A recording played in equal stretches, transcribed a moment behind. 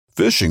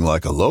Fishing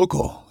like a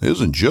local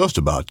isn't just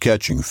about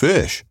catching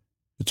fish.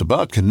 It's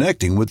about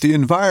connecting with the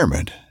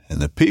environment and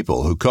the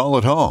people who call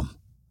it home.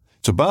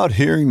 It's about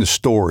hearing the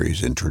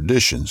stories and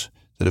traditions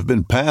that have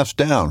been passed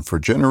down for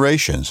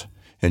generations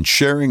and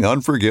sharing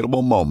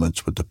unforgettable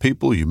moments with the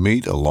people you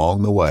meet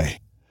along the way.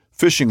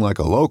 Fishing like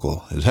a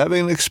local is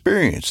having an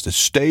experience that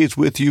stays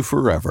with you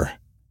forever.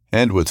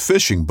 And with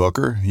Fishing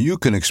Booker, you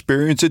can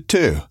experience it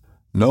too,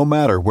 no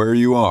matter where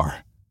you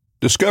are.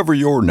 Discover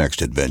your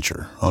next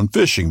adventure on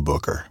Fishing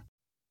Booker.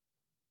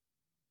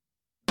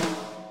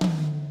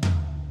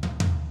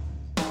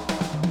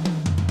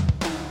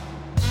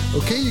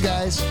 Okay, you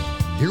guys,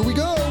 here we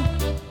go.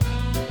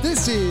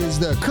 This is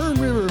the Kern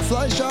River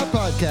Fly Shop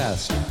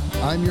Podcast.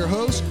 I'm your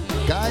host,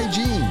 Guy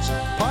Jeans,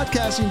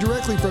 podcasting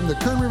directly from the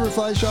Kern River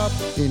Fly Shop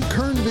in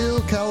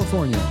Kernville,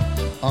 California.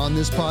 On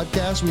this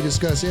podcast, we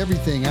discuss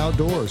everything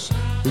outdoors.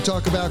 We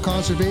talk about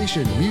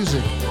conservation,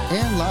 music,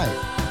 and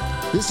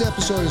life. This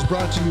episode is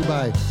brought to you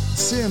by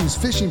Simms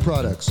Fishing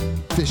Products,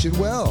 Fish It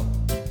Well,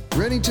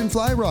 Reddington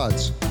Fly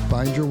Rods,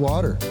 Find Your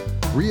Water,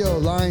 Rio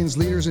Lines,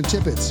 Leaders, and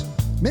Tippets,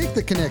 Make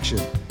the Connection,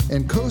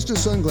 and Costa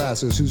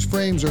Sunglasses, whose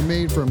frames are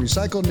made from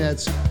recycled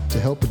nets to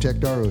help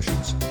protect our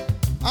oceans.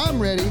 I'm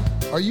ready.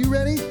 Are you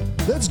ready?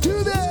 Let's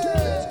do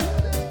this!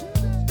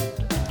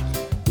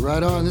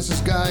 Right on. This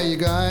is Guy, you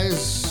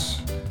guys.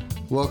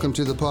 Welcome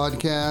to the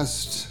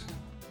podcast.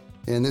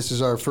 And this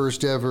is our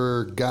first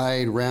ever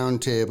guide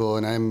roundtable.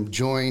 And I'm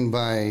joined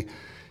by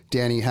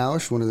Danny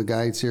Hausch, one of the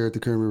guides here at the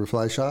Kern River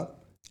Fly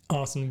Shop.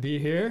 Awesome to be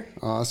here.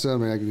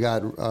 Awesome. And I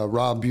got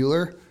Rob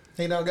Bueller.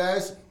 Hey now,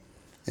 guys.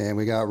 And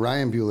we got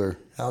Ryan Bueller.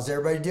 How's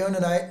everybody doing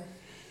tonight?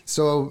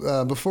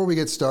 So before we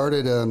get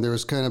started, there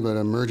was kind of an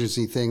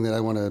emergency thing that I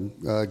want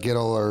to get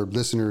all our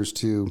listeners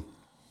to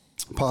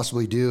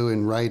possibly do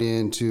and write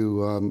in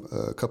to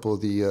a couple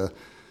of the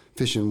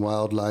fish and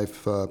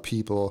wildlife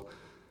people.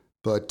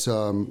 But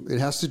it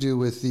has to do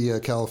with the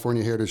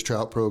California Heritage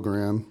Trout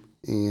Program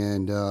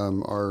and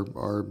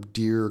our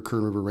dear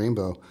Kern River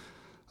Rainbow.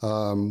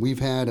 We've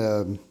had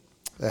a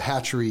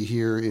hatchery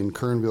here in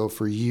Kernville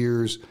for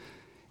years.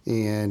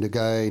 And a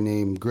guy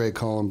named Greg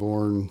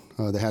Collenborn,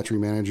 the hatchery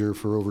manager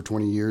for over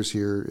 20 years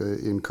here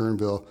in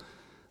Kernville,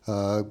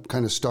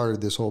 kind of started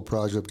this whole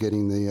project of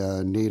getting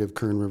the native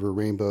Kern River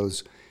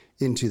rainbows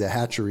into the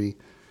hatchery.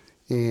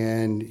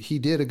 And he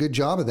did a good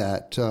job of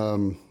that.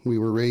 We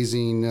were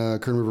raising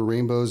Kern River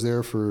rainbows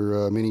there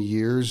for many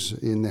years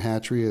in the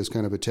hatchery as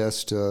kind of a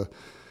test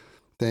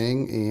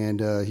thing.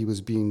 And he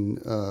was being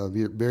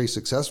very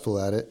successful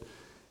at it.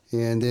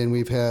 And then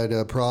we've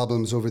had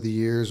problems over the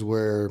years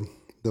where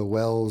the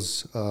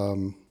wells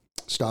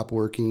stopped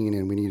working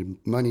and we needed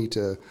money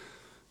to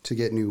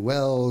get new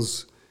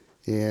wells.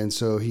 And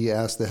so he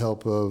asked the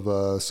help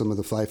of some of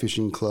the fly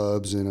fishing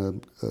clubs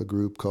and a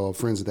group called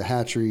Friends of the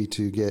Hatchery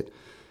to get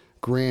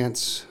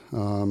grants.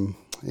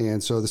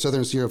 And so the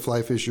Southern Sierra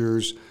Fly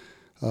Fishers,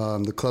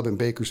 the club in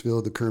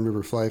Bakersfield, the Kern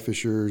River Fly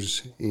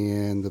Fishers,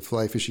 and the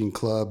fly fishing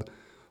club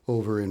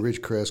over in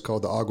Ridgecrest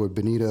called the Agua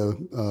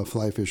Bonita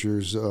Fly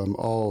Fishers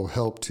all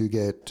helped to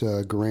get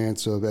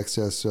grants of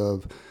excess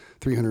of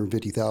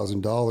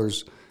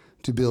 $350,000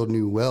 to build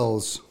new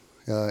wells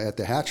at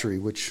the hatchery,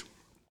 which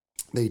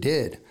they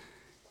did.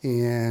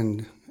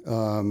 And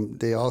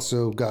they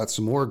also got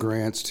some more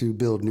grants to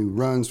build new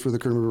runs for the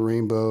Kern River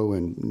Rainbow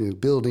and new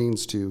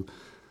buildings to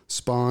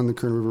spawn the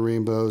Kern River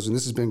Rainbows. And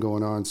this has been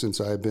going on since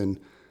I've been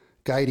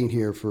guiding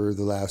here for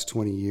the last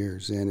 20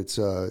 years. And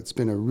it's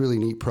been a really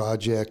neat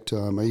project.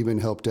 I even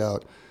helped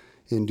out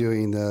in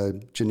doing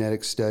the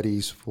genetic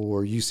studies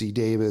for UC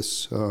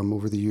Davis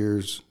over the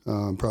years,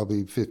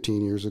 probably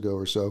 15 years ago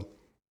or so.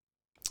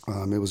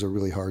 It was a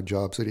really hard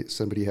job, so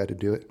somebody had to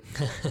do it.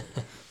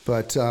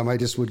 But I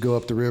just would go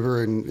up the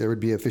river, and there would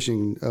be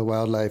a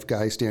wildlife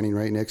guy standing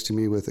right next to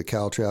me with a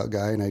cow trout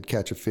guy, and I'd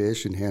catch a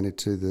fish and hand it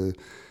to the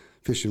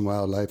fish and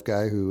wildlife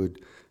guy who would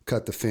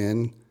cut the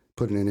fin,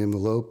 put it in an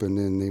envelope, and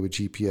then they would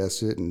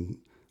GPS it, and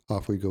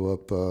off we go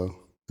up the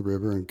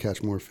river and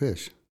catch more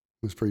fish. It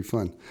was pretty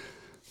fun.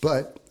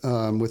 But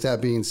with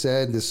that being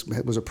said, this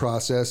was a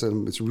process,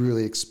 and it's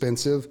really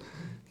expensive.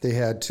 They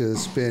had to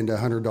spend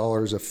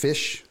 $100 a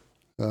fish,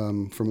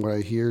 from what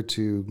I hear,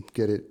 to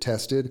get it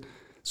tested.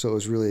 So it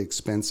was really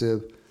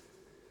expensive.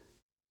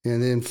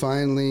 And then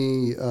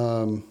finally,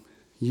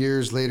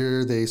 years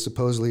later, they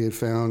supposedly had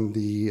found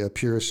the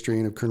purest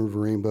strain of Kern River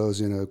rainbows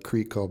in a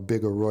creek called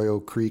Big Arroyo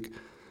Creek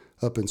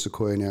up in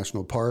Sequoia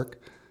National Park.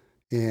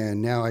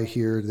 And now I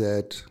hear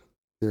that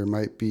there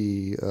might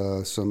be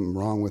something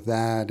wrong with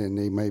that, and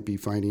they might be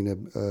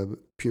finding a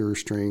pure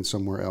strain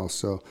somewhere else.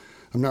 So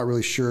I'm not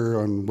really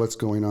sure on what's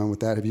going on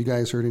with that. Have you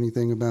guys heard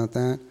anything about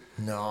that?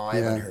 No, I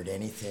haven't heard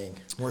anything.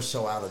 We're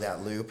so out of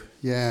that loop.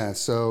 Yeah,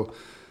 so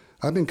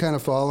I've been kind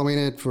of following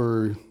it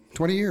for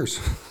 20 years.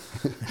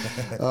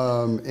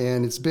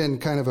 And it's been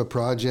kind of a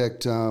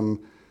project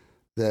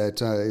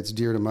that it's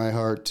dear to my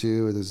heart,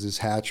 too. There's this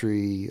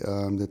hatchery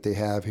that they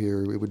have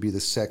here. It would be the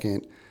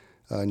second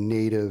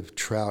native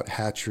trout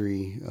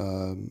hatchery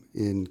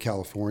in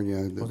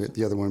California,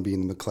 the other one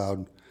being the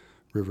McLeod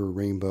River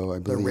Rainbow, I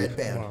The believe. red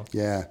band. Wow.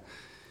 Yeah.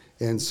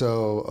 And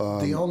so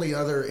The only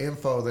other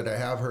info that I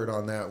have heard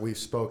on that, we've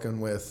spoken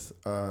with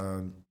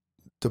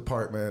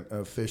Department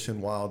of Fish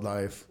and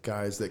Wildlife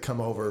guys that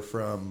come over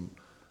from,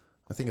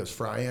 I think it was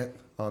Friant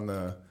on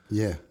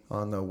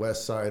the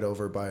west side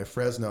over by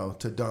Fresno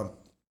to dump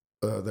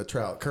the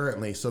trout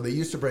currently. So they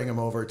used to bring them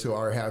over to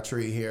our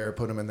hatchery here,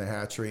 put them in the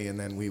hatchery, and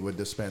then we would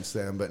dispense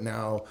them. But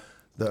now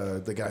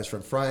the guys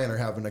from Friant are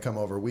having to come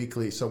over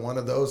weekly. So one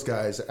of those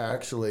guys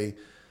actually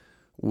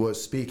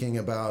was speaking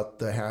about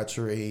the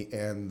hatchery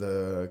and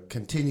the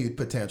continued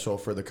potential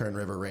for the Kern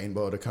River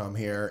Rainbow to come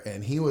here.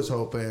 And he was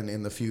hoping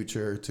in the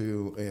future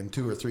in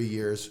 2 or 3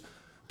 years,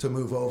 to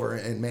move over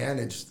and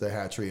manage the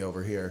hatchery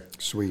over here.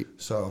 Sweet.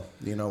 So,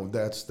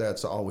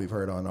 that's all we've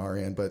heard on our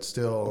end. But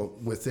still,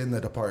 within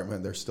the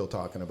department, they're still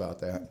talking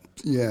about that.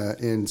 Yeah,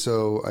 and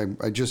so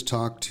I just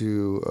talked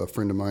to a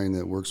friend of mine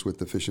that works with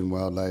the Fish and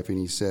Wildlife, and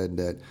he said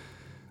that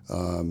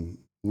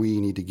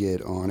we need to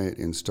get on it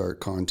and start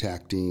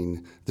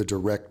contacting the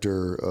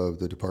director of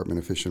the Department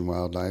of Fish and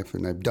Wildlife.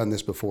 And I've done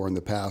this before in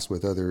the past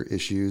with other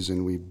issues,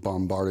 and we've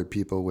bombarded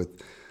people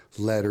with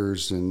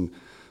letters and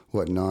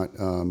whatnot.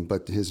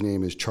 But his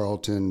name is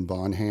Charlton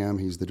Bonham.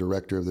 He's the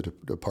director of the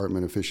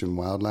Department of Fish and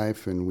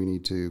Wildlife, and we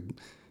need to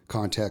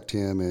contact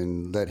him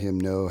and let him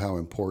know how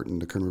important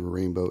the Kern River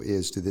Rainbow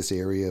is to this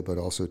area, but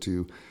also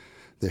to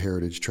the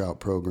Heritage Trout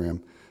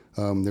Program.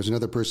 There's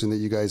another person that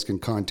you guys can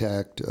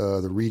contact,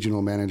 the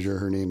regional manager.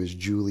 Her name is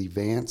Julie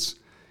Vance,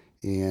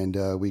 and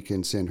we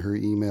can send her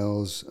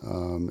emails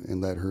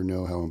and let her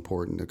know how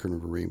important the Kern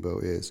River Rainbow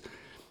is.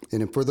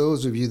 And for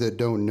those of you that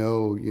don't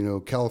know,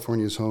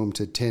 California is home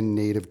to 10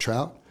 native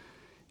trout,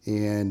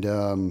 and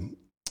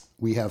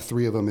we have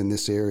 3 of them in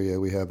this area.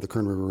 We have the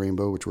Kern River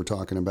Rainbow, which we're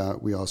talking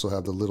about. We also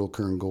have the Little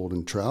Kern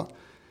Golden Trout,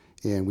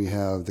 and we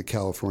have the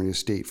California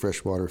State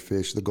Freshwater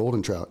Fish, the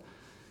Golden Trout.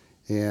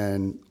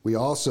 And we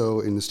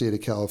also, in the state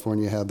of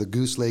California, have the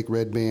Goose Lake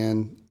Red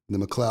Band, the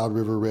McCloud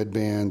River Red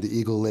Band, the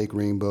Eagle Lake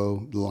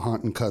Rainbow, the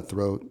Lahontan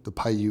Cutthroat, the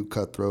Paiute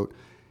Cutthroat,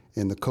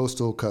 and the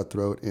Coastal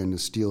Cutthroat, and the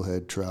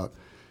Steelhead Trout.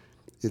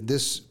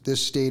 This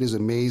state is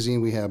amazing.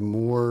 We have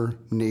more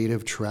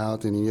native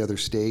trout than any other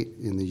state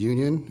in the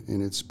union,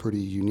 and it's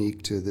pretty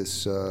unique to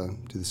this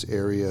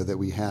area that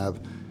we have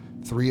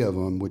 3 of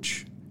them,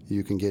 which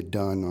you can get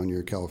done on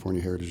your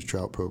California Heritage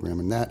Trout Program.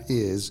 And that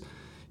is,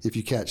 if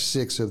you catch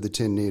 6 of the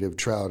 10 native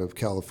trout of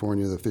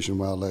California, the Fish and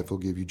Wildlife will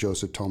give you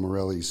Joseph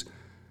Tomarelli's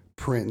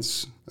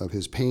prints of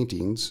his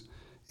paintings,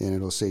 and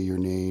it'll say your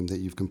name, that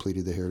you've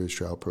completed the Heritage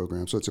Trout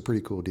Program. So it's a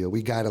pretty cool deal.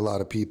 We guide a lot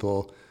of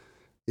people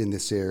in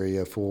this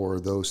area for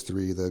those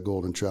 3, the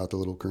golden trout, the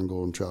Little Kern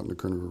Golden Trout, and the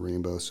Kern River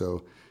Rainbow.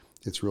 So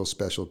it's real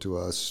special to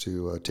us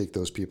to take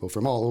those people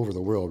from all over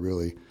the world,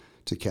 really,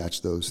 to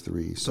catch those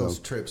 3. So Those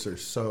trips are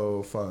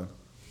so fun.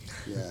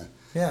 yeah.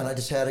 Yeah, and I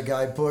just had a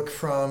guy book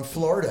from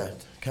Florida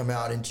come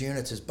out in June.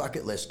 It's his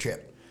bucket list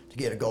trip to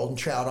get a golden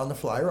trout on the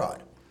fly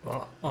rod.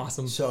 Oh,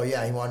 awesome. So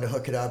yeah, he wanted to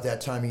hook it up that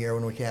time of year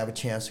when we can have a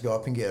chance to go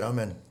up and get them,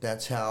 and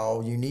that's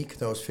how unique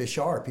those fish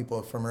are.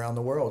 People from around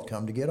the world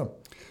come to get them.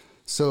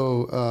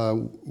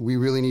 So we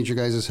really need your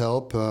guys'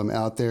 help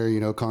out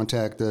there.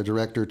 Contact the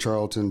director,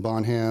 Charlton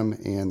Bonham,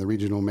 and the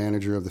regional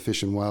manager of the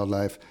Fish and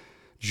Wildlife,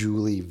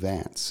 Julie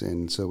Vance.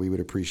 And so we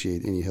would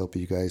appreciate any help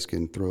you guys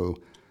can throw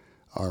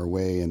our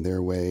way and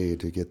their way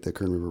to get the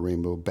Kern River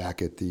Rainbow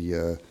back at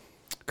the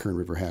Kern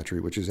River Hatchery,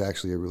 which is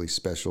actually a really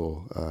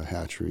special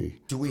hatchery.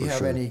 Do we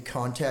have any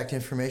contact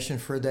information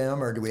for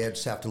them, or do we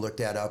just have to look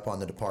that up on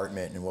the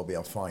department and we'll be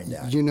able to find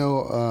that?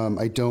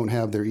 I don't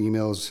have their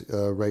emails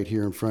right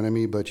here in front of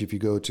me, but if you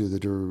go to the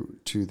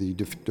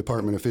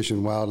Department of Fish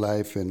and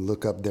Wildlife and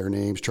look up their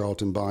names,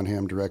 Charlton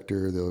Bonham,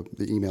 director, the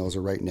emails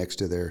are right next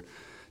to their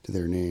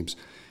names.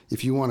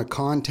 If you want to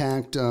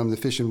contact the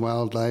Fish and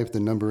Wildlife, the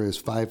number is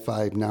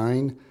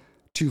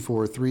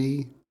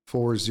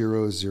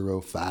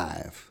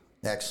 559-243-4005.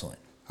 Excellent.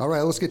 All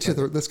right, let's get to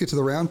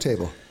the round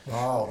table.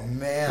 Oh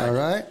man! All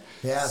right.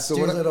 Yeah, So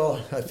do a little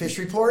fish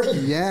report.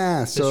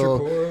 Yeah. Fish So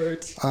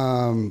report.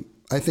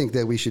 I think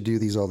that we should do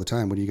these all the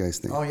time. What do you guys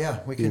think? Oh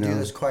yeah, we can do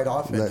this quite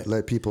often.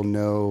 Let people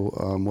know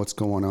what's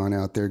going on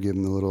out there. Give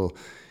them a little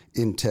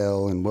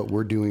intel and what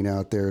we're doing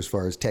out there as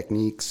far as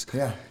techniques.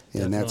 Yeah,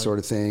 and that sort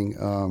of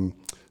thing.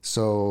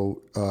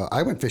 So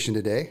I went fishing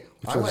today,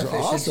 which I was went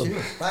fishing awesome.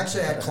 too.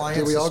 Actually, I had clients.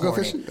 Did we all this go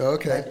morning. fishing?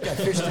 Okay. I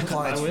fished with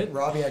clients. I went.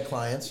 Robbie had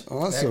clients.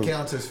 Awesome. That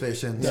counts as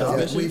fishing. Yeah. So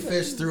Fishing? we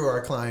fish through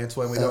our clients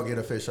when we don't get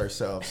to fish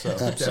ourselves. So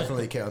it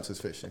definitely counts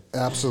as fishing.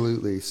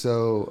 Absolutely.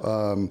 So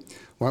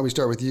why don't we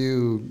start with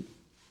you,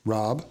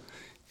 Rob?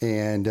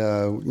 And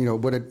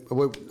what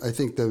I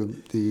think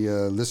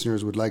the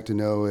listeners would like to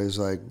know is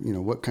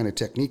what kind of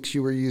techniques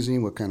you were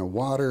using, what kind of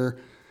water,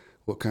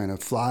 what kind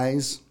of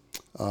flies.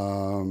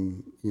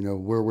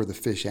 Where were the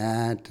fish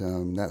at,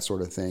 that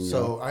sort of thing.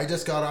 So I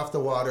just got off the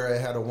water. I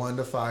had a 1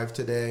 to 5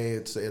 today.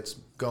 It's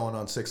going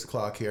on 6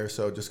 o'clock here,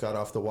 so just got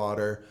off the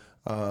water.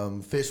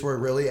 Fish were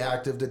really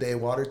active today.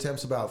 Water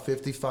temp's about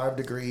 55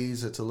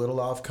 degrees. It's a little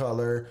off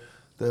color.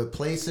 The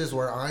places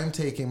where I'm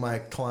taking my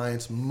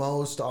clients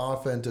most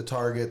often to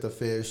target the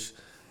fish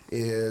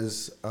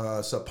is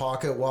some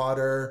pocket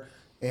water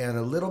and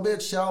a little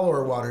bit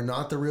shallower water,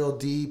 not the real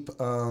deep,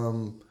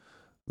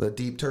 the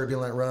deep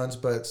turbulent runs,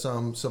 but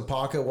some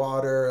pocket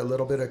water, a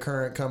little bit of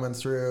current coming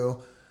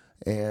through,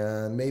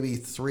 and maybe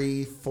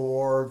 3,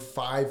 4,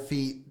 5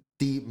 feet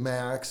deep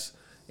max,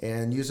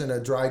 and using a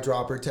dry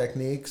dropper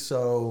technique.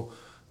 So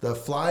the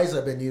flies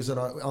I've been using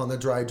on the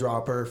dry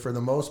dropper for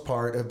the most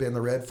part have been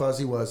the red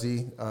fuzzy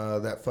wuzzy.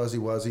 That fuzzy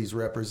wuzzy's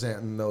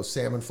representing those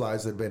salmon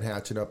flies that have been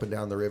hatching up and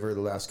down the river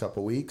the last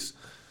couple weeks.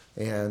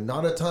 And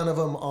not a ton of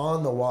them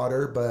on the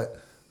water, but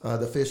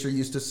the fish are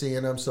used to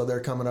seeing them, so they're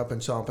coming up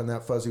and chomping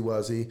that fuzzy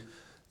wuzzy.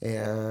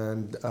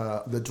 And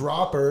the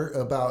dropper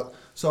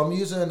so I'm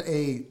using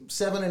a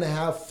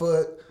 7.5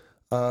 foot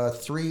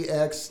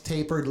 3X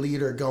tapered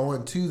leader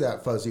going to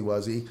that fuzzy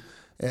wuzzy.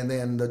 And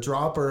then the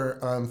dropper,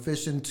 I'm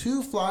fishing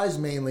 2 flies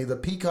mainly. The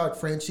Peacock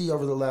Frenchie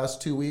over the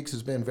last 2 weeks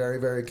has been very,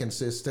 very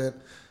consistent.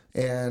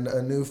 And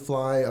a new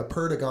fly, a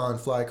Perdigon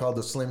fly called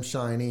the Slim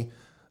Shiny,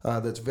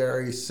 that's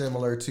very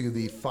similar to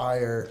the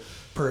Fire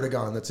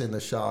Perdigon that's in the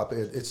shop.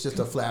 It's just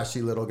a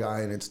flashy little guy,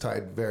 and it's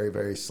tied very,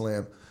 very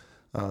slim.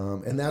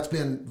 And that's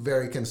been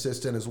very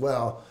consistent as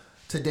well.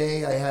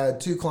 Today I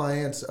had 2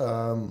 clients,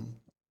 an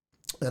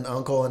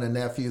uncle and a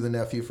nephew. The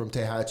nephew from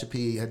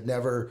Tehachapi had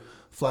never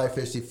fly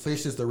fished. He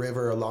fishes the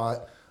river a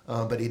lot,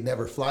 but he'd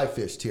never fly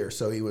fished here.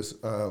 So he was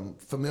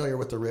familiar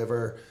with the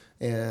river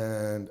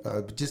and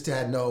just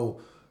had no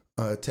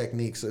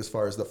techniques as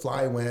far as the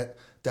fly went.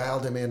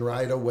 Dialed him in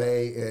right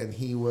away, and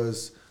he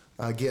was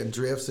getting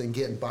drifts and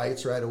getting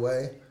bites right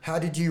away. How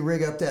did you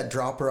rig up that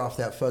dropper off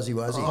that fuzzy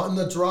wuzzy? On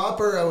the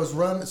dropper, I was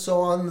running. So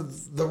on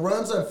the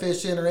runs I'm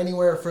fishing are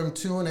anywhere from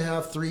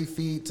 2.5, 3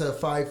 feet to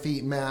 5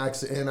 feet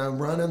max, and I'm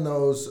running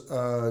those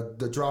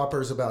the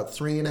droppers about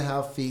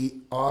 3.5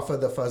 feet off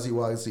of the fuzzy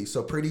wuzzy.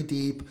 So pretty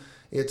deep.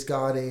 It's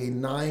got a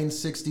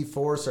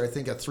 964, so I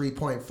think a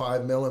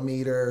 3.5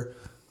 millimeter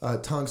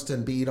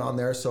tungsten bead on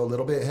there. So a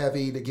little bit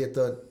heavy to get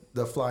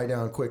the fly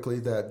down quickly.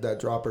 That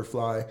dropper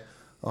fly.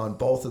 On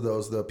both of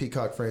those, the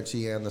Peacock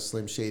Frenchie and the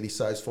Slim Shady,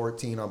 size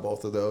 14 on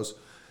both of those.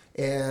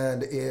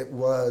 And it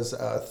was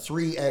a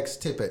 3X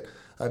tippet.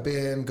 I've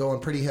been going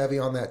pretty heavy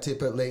on that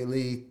tippet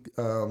lately.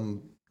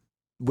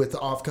 With the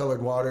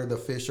off-colored water, the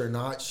fish are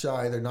not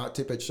shy. They're not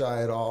tippet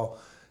shy at all.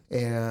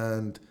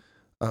 And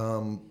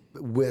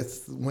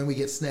when we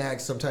get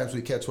snags, sometimes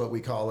we catch what we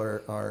call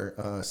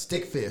our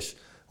stick fish.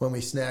 When we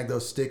snag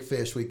those stick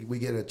fish, we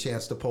get a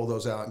chance to pull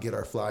those out and get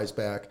our flies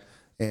back.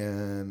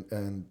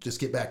 And just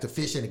get back to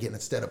fishing again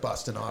instead of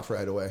busting off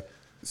right away.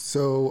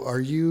 So are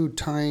you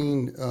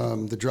tying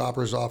the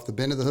droppers off the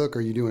bend of the hook, or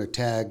are you doing a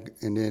tag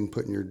and then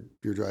putting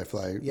your dry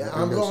fly? Yeah,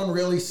 I'm going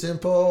really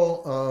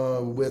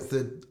simple with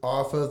the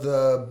off of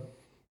the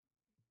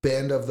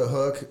bend of the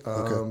hook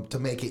to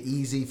make it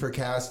easy for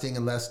casting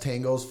and less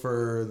tangles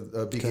for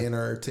a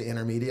beginner to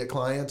intermediate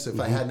clients. If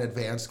I had an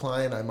advanced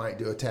client, I might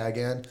do a tag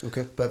end.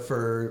 Okay. But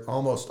for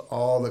almost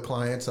all the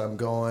clients, I'm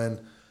going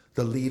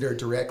the leader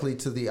directly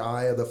to the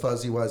eye of the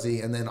fuzzy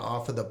wuzzy, and then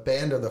off of the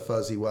bend of the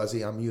fuzzy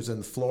wuzzy, I'm using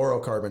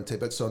fluorocarbon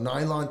tippet. So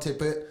nylon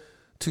tippet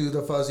to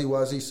the fuzzy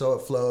wuzzy so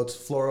it floats,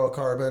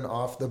 fluorocarbon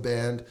off the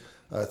bend,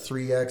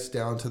 3X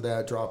down to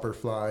that dropper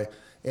fly.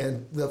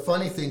 And the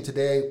funny thing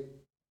today,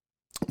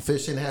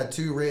 fishing had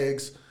 2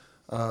 rigs,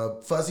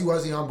 fuzzy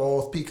wuzzy on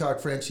both,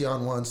 Peacock Frenchie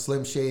on one,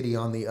 Slim Shady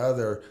on the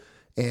other.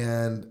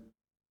 And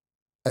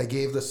I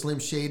gave the Slim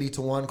Shady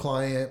to one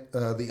client,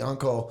 the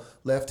uncle,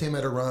 left him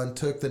at a run,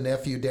 took the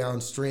nephew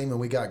downstream, and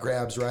we got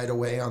grabs right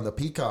away on the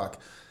Peacock.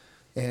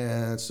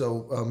 And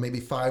so maybe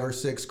 5 or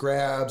 6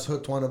 grabs,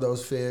 hooked one of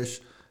those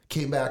fish,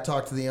 came back,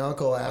 talked to the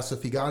uncle, asked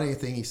if he got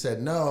anything. He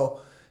said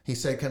no. He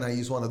said, can I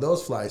use one of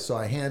those flies? So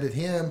I handed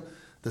him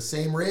the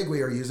same rig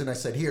we were using. I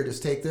said, here,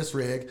 just take this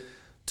rig.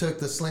 Took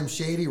the Slim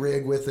Shady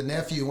rig with the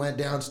nephew, went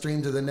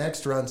downstream to the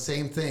next run,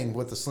 same thing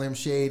with the Slim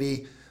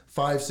Shady,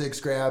 5,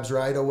 6 grabs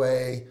right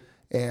away.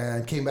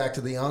 And came back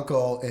to the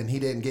uncle, and he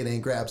didn't get any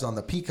grabs on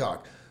the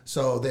Peacock.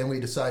 So then we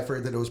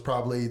deciphered that it was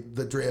probably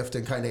the drift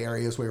and kind of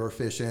areas we were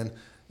fishing,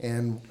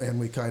 and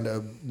we kind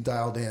of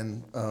dialed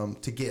in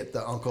to get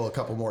the uncle a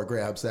couple more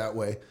grabs that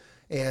way.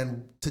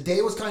 And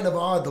today was kind of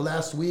odd. The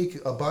last week,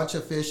 a bunch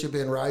of fish have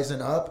been rising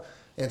up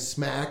and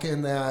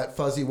smacking that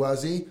fuzzy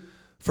wuzzy.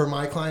 For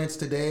my clients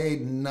today,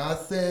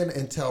 nothing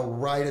until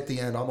right at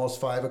the end,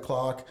 almost 5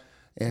 o'clock.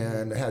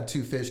 And had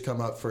 2 fish come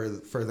up for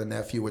the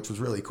nephew, which was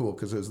really cool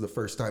because it was the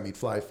first time he'd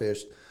fly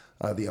fished.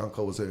 The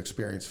uncle was an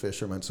experienced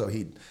fisherman, so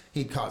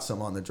he'd caught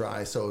some on the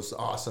dry. So it was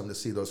awesome to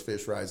see those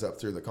fish rise up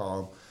through the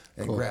column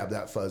and grab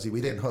that fuzzy. We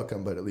didn't hook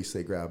them, but at least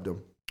they grabbed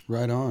them.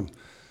 Right on.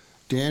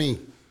 Danny,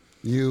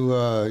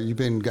 you've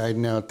been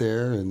guiding out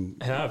there, and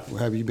I have.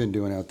 What have you been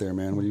doing out there,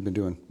 man? What have you been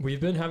doing?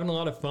 We've been having a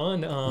lot of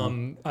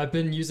fun. I've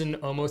been using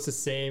almost the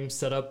same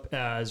setup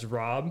as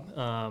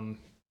Rob.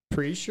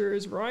 Pretty sure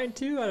is Ryan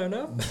too. I don't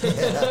know.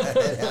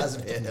 It has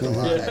been a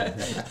lot.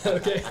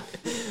 Yeah.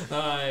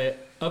 Okay.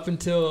 Up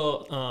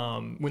until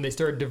when they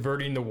started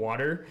diverting the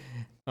water,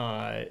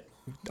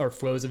 our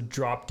flows have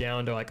dropped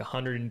down to like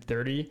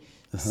 130.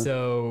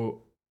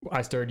 So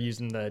I started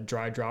using the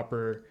dry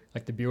dropper,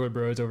 like the Bueller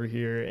Bros over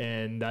here,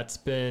 and that's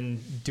been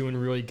doing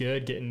really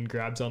good, getting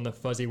grabs on the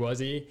Fuzzy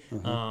Wuzzy.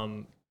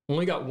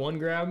 Only got one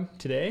grab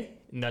today,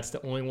 and that's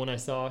the only one I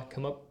saw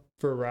come up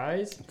for a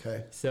rise.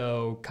 Okay.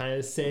 So kind of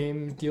the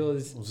same deal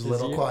as It was a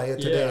little quiet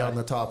today on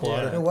the top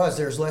water. It was.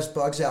 There's less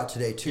bugs out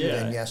today too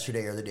Yeah. than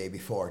yesterday or the day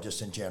before,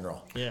 just in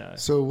general. Yeah.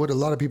 So what a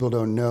lot of people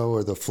don't know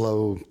are the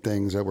flow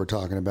things that we're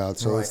talking about.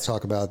 So let's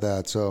talk about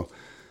that. So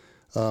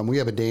we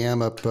have a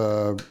dam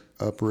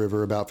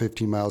upriver about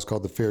 15 miles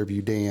called the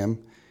Fairview Dam,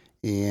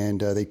 and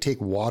they take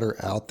water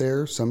out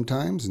there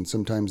sometimes, and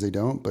sometimes they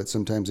don't. But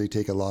sometimes they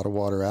take a lot of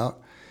water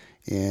out,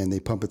 and they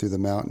pump it through the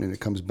mountain, and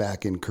it comes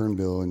back in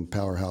Kernville in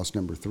Powerhouse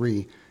number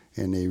 3,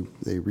 and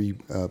they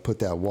put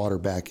that water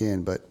back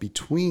in. But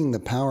between the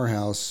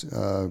Powerhouse,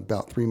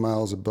 about 3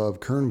 miles above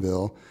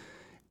Kernville,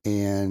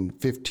 and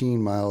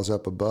 15 miles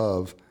up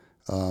above,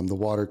 the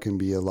water can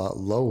be a lot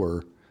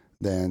lower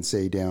than,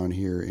 say, down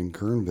here in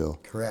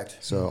Kernville. Correct.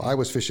 So I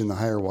was fishing the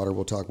higher water.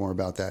 We'll talk more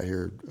about that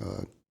here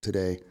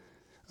today.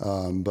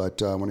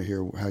 But I want to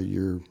hear how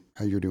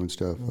you're doing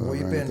stuff.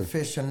 We've Ryan, been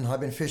fishing.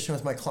 I've been fishing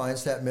with my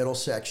clients that middle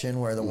section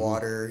where the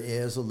water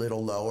is a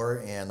little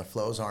lower and the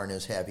flows aren't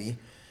as heavy.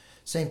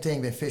 Same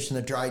thing. Been fishing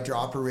the dry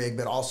dropper rig,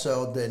 but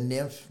also the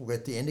nymph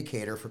with the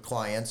indicator for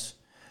clients.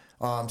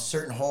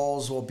 Certain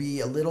holes will be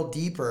a little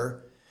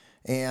deeper,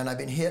 and I've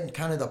been hitting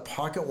kind of the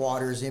pocket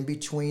waters in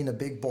between the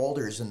big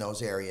boulders in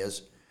those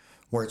areas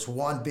where it's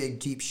one big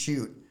deep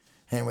chute,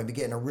 and we've been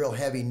getting a real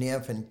heavy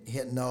nymph and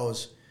hitting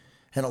those.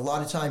 And a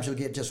lot of times you'll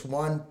get just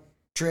one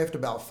drift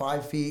about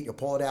 5 feet, you'll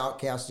pull it out,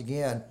 cast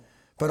again.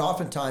 But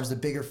oftentimes the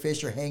bigger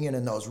fish are hanging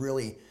in those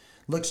really,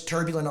 looks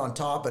turbulent on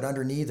top, but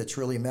underneath it's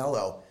really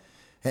mellow.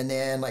 And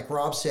then, like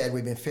Rob said,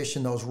 we've been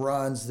fishing those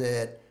runs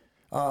that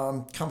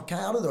come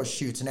out of those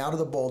chutes and out of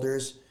the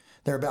boulders.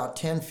 They're about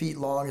 10 feet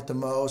long at the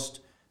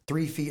most,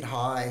 3 feet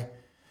high.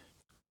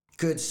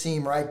 Good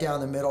seam right down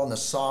the middle, and the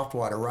soft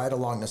water right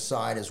along the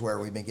side is where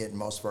we've been getting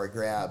most of our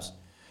grabs.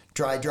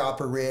 Dry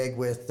dropper rig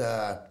with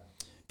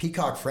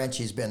Peacock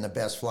Frenchie's been the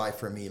best fly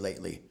for me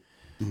lately.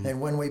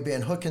 And when we've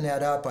been hooking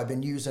that up, I've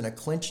been using a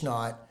clinch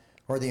knot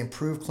or the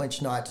improved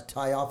clinch knot to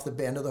tie off the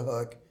bend of the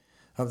hook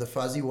of the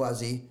Fuzzy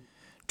Wuzzy.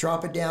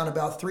 Drop it down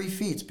about 3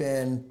 feet's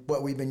been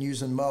what we've been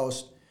using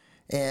most.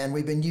 And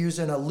we've been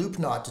using a loop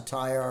knot to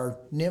tie our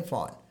nymph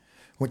on,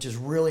 which is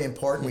really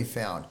important, we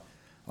found.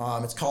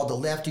 It's called the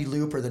lefty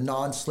loop or the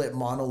non-slip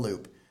mono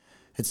loop.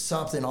 It's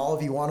something all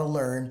of you want to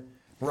learn.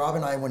 Rob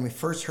and I, when we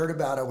first heard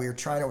about it, we were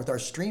trying it with our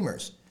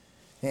streamers.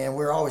 And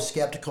we're always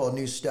skeptical of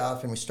new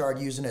stuff, and we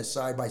started using it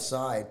side by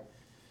side.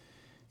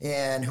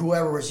 And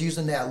whoever was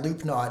using that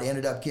loop knot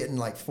ended up getting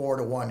like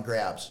 4-to-1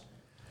 grabs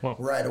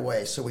right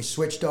away. So we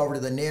switched over to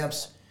the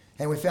nymphs,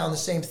 and we found the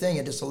same thing.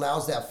 It just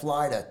allows that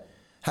fly to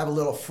have a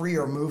little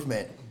freer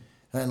movement,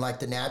 and like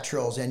the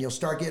naturals, and you'll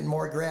start getting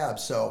more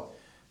grabs. So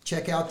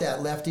check out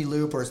that lefty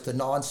loop, or it's the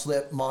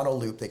non-slip mono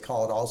loop, they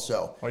call it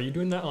also. Are you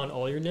doing that on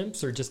all your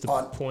nymphs or just the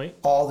On point?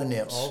 all the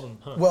nymphs. All of them,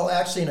 huh? Well,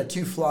 actually, in a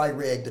 2-fly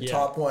rig, the Yeah.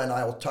 top one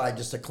I will tie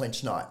just a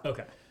clinch knot.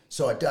 Okay.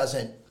 So it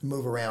doesn't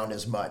move around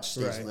as much,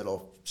 stays Right. a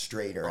little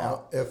straighter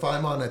out. If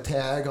I'm on a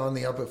tag on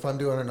the upper, if I'm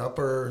doing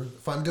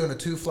a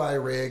 2-fly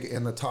rig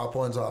and the top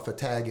one's off a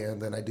tag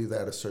end, then I do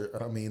that.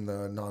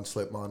 The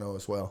non-slip mono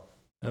as well.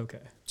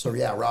 Okay. So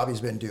yeah, Robbie's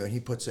been doing, he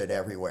puts it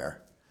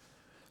everywhere.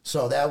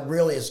 So that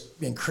really has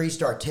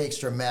increased our takes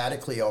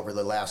dramatically over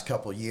the last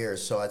couple of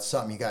years. So that's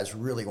something you guys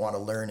really want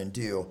to learn and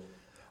do.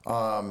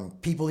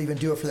 People even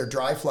do it for their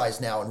dry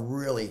flies now in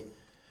really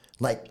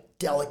like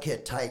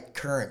delicate, tight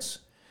currents.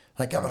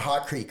 Like up at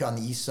Hot Creek on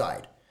the east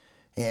side.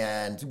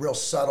 And real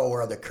subtle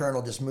where the current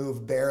will just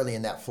move barely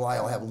and that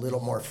fly will have a little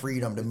more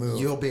freedom to move.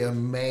 You'll be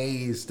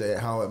amazed at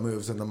how it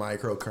moves in the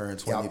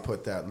microcurrents when Yep. you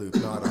put that loop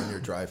knot on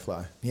your dry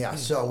fly. Yeah,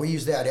 so we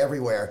use that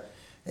everywhere.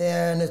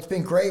 And it's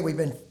been great. We've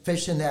been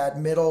fishing that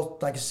middle,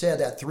 like I said,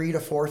 that 3 to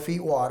 4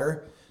 feet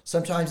water,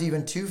 sometimes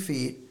even 2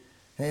 feet.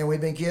 And we've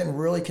been getting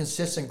really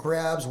consistent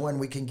grabs when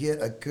we can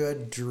get a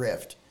good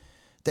drift.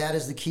 That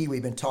is the key.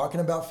 We've been talking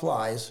about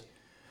flies,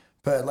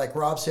 but like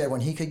Rob said,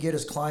 when he could get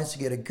his clients to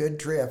get a good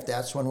drift,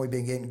 that's when we've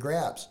been getting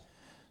grabs.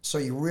 So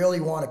you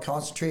really want to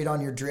concentrate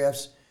on your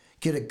drifts,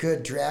 get a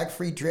good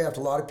drag-free drift.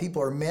 A lot of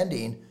people are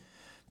mending,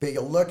 but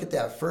you'll look at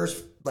that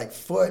first like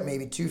foot,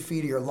 maybe 2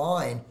 feet of your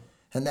line,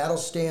 and that'll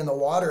stay in the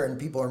water, and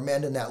people are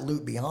mending that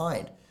loop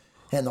behind.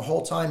 And the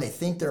whole time they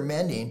think they're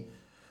mending,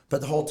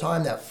 but the whole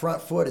time that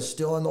front foot is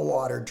still in the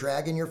water,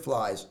 dragging your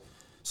flies.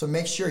 So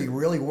make sure you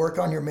really work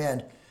on your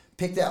mend.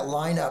 Pick that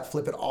line up,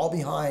 flip it all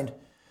behind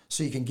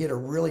so you can get a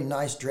really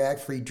nice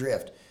drag-free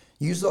drift.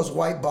 Use those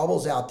white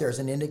bubbles out there as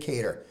an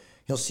indicator.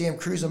 You'll see them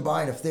cruising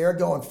by, and if they're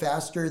going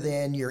faster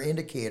than your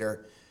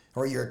indicator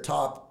or your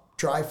top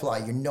dry fly,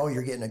 you know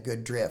you're getting a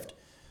good drift.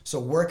 So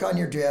work on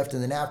your drift,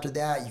 and then after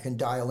that, you can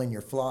dial in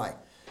your fly.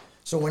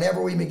 So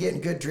whenever we've been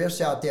getting good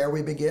drifts out there,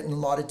 we've been getting a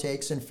lot of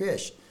takes and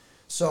fish.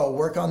 So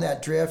work on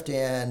that drift,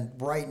 and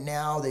right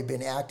now they've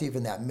been active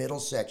in that middle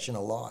section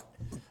a lot.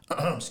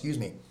 Excuse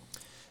me.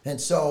 And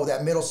so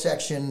that middle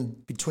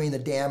section between the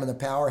dam and the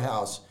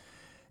powerhouse,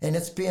 And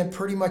it's been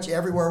pretty much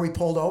everywhere we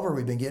pulled over,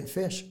 we've been getting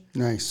fish.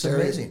 Nice. It's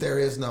amazing. There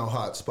is no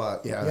hot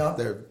spot. Yeah,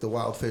 the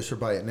wild fish are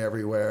biting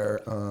everywhere.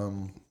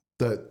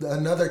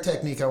 Another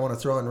technique I want to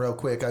throw in real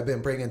quick, I've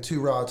been bringing 2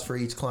 rods for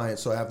each client.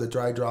 So I have the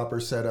dry dropper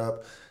set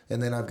up,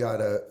 and then I've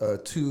got a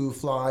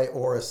 2-fly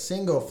or a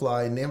single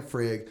fly nymph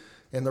rig.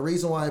 And the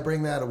reason why I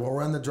bring that, we'll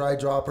run the dry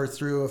dropper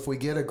through. If we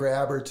get a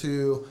grab or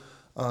two,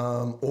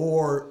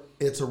 or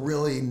it's a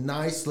really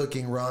nice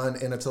looking run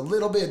and it's a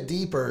little bit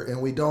deeper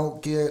and we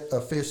don't get a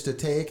fish to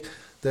take,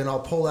 then I'll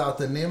pull out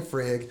the nymph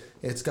rig.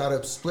 It's got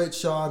a split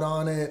shot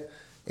on it,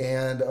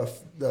 and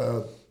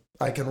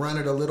I can run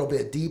it a little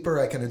bit deeper.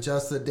 I can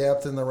adjust the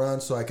depth in the run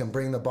so I can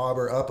bring the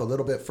bobber up a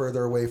little bit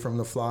further away from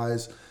the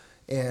flies.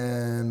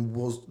 And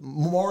we'll,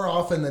 more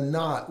often than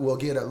not, we'll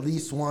get at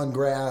least one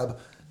grab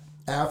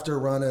after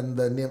running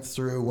the nymph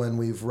through when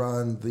we've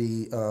run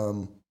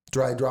the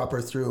dry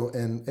dropper through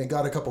and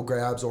got a couple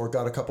grabs or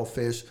got a couple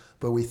fish,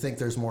 but we think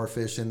there's more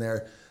fish in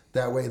there.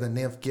 That way the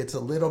nymph gets a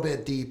little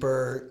bit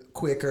deeper,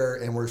 quicker,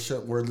 and we're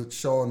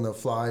showing the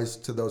flies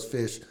to those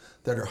fish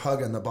that are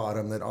hugging the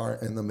bottom, that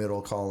aren't in the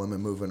middle column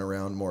and moving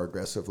around more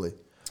aggressively.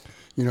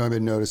 You know, I've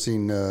been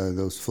noticing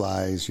those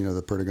flies, you know,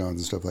 the perdigons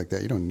and stuff like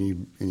that. You don't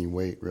need any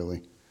weight,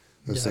 really.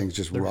 Those things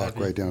just rock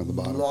right down to the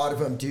bottom. A lot of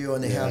them do,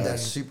 and they have that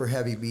super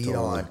heavy bead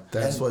on.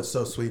 That's what's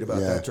so sweet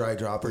about that dry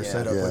dropper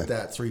setup with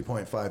that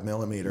 3.5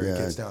 millimeter. It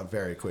gets down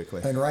very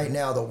quickly. And right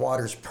now, the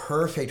water's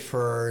perfect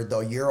for the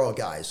Euro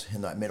guys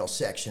in that middle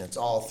section. It's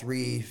all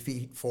 3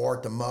 feet, 4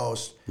 at the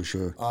most. For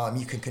sure.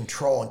 You can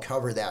control and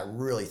cover that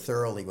really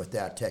thoroughly with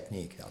that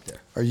technique out there.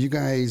 Are you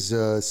guys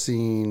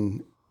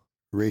seeing,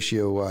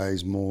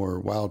 ratio-wise, more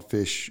wild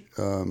fish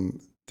through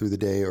the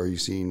day, or are you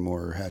seeing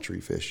more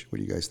hatchery fish? What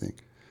do you guys think?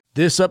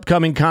 This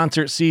upcoming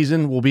concert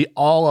season will be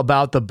all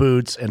about the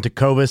boots, and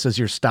Tecovas is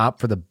your stop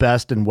for the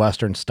best in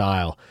Western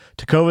style.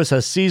 Tecovas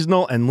has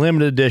seasonal and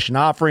limited edition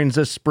offerings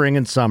this spring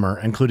and summer,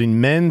 including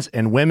men's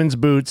and women's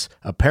boots,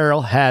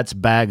 apparel, hats,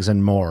 bags,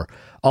 and more.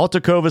 All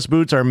Tecovas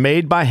boots are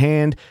made by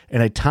hand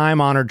in a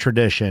time-honored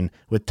tradition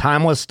with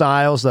timeless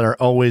styles that are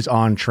always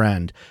on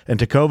trend.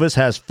 And Tecovas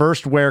has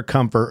first wear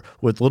comfort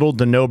with little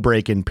to no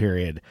break-in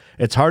period.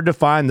 It's hard to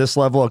find this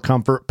level of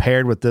comfort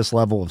paired with this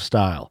level of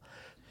style.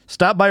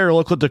 Stop by your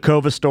local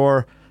Tecovas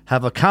store,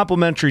 have a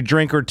complimentary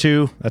drink or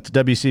two, that's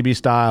WCB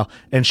style,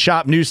 and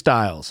shop new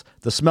styles.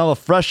 The smell of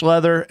fresh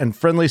leather and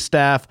friendly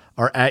staff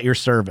are at your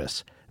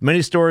service.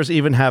 Many stores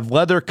even have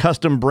leather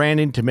custom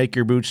branding to make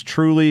your boots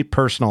truly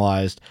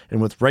personalized.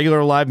 And with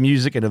regular live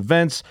music and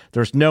events,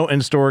 there's no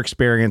in-store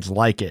experience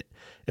like it.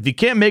 If you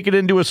can't make it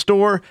into a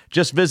store,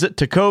 just visit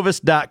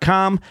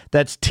tecovas.com.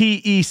 That's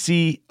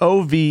TECOVAS.com.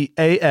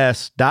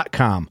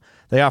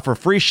 They offer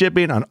free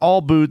shipping on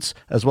all boots,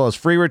 as well as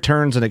free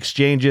returns and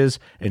exchanges,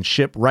 and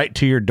ship right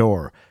to your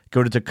door.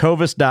 Go to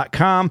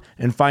tecovas.com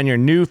and find your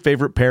new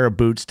favorite pair of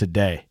boots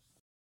today.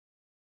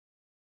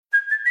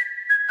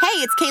 Hey,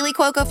 it's Kaylee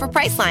Cuoco for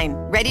Priceline.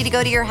 Ready to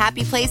go to your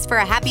happy place for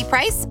a happy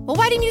price? Well,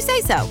 why didn't you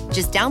say so?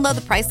 Just download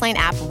the Priceline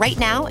app right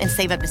now and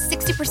save up to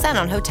 60%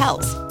 on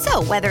hotels.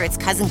 So whether it's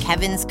Cousin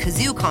Kevin's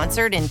Kazoo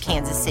Concert in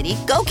Kansas City,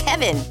 go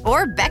Kevin,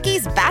 or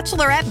Becky's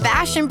Bachelorette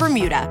Bash in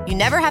Bermuda, you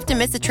never have to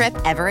miss a trip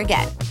ever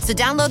again. So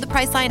download the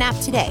Priceline app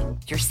today.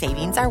 Your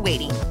savings are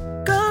waiting.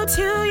 Go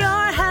to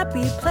your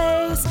happy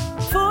place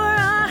for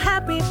a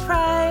happy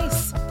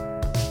price.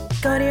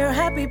 Go to your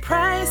happy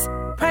price,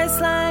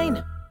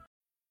 Priceline.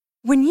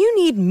 When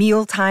you need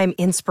mealtime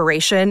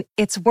inspiration,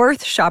 it's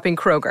worth shopping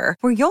Kroger,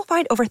 where you'll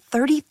find over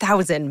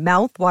 30,000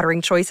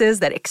 mouth-watering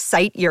choices that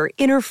excite your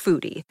inner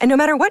foodie. And no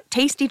matter what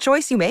tasty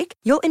choice you make,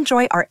 you'll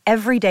enjoy our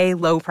everyday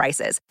low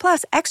prices,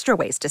 plus extra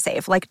ways to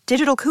save, like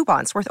digital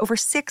coupons worth over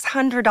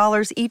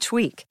 $600 each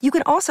week. You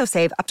can also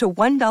save up to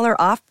 $1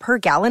 off per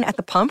gallon at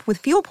the pump with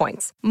fuel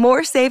points.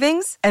 More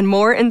savings and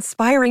more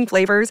inspiring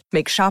flavors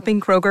make shopping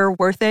Kroger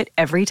worth it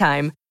every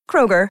time.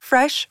 Kroger,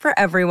 fresh for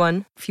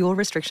everyone. Fuel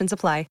restrictions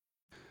apply.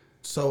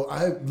 So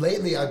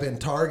lately I've been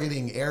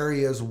targeting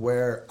areas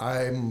where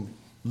I'm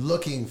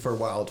looking for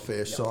wild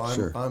fish. So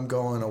I'm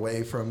going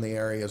away from the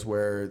areas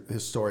where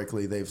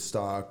historically they've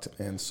stocked,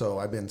 and so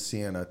I've been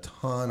seeing a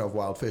ton of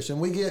wild fish. And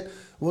we'll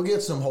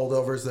get some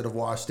holdovers that have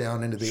washed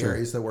down into the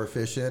areas that we're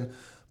fishing,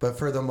 but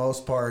for the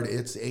most part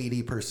it's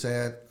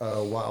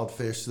 80% wild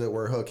fish that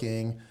we're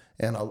hooking,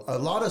 and a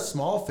lot of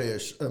small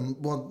fish.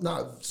 Well,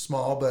 not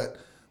small, but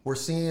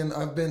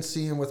I've been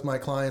seeing with my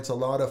clients a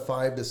lot of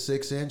 5 to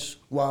 6 inch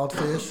wild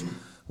fish,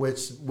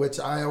 which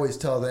I always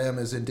tell them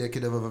is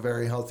indicative of a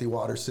very healthy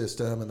water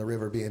system and the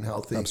river being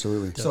healthy.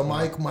 Absolutely. So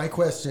my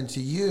question to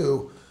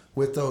you,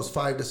 with those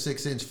 5 to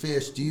 6 inch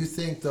fish, do you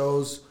think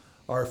those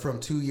are from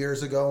 2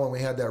 years ago when we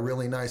had that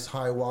really nice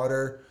high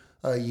water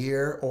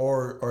year,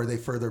 or are they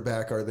further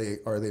back? Are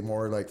they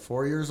more like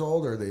 4 years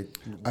old? Or are they?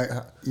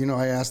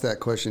 I asked that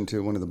question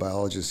to one of the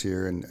biologists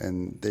here,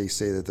 and they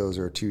say that those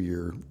are 2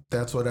 year.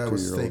 That's what I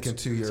was thinking.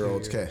 2 year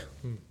olds. Okay.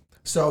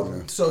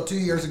 So 2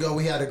 years ago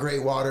we had a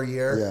great water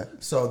year. Yeah.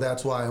 So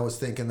that's why I was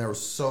thinking there were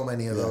so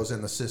many of those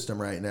in the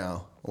system right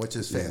now, which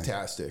is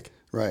fantastic.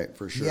 Right,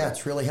 for sure. Yeah,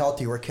 it's really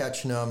healthy. We're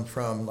catching them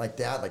from like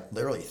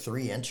literally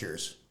 3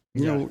 inches.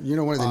 You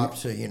know, one of the up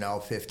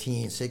to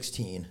 15,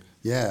 16.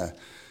 Yeah.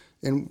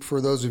 And for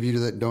those of you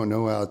that don't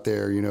know out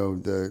there,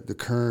 the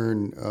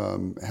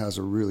Kern has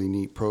a really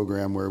neat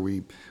program where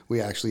we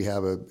actually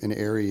have an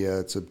area.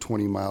 It's a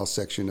 20-mile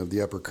section of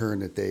the Upper Kern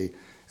that they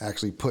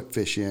actually put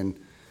fish in,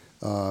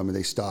 and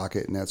they stock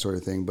it and that sort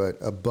of thing. But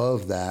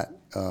above that,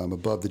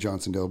 above the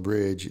Johnsondale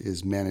Bridge,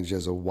 is managed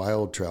as a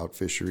wild trout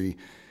fishery,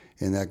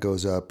 and that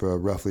goes up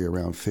roughly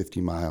around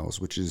 50 miles,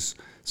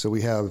 so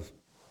we have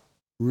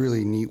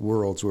really neat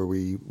worlds where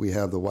we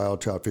have the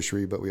wild trout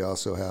fishery, but we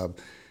also have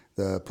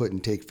the put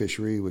and take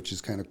fishery, which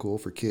is kind of cool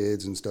for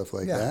kids and stuff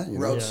like that.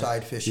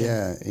 Roadside fishing.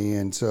 Yeah,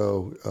 and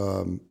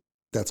so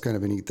that's kind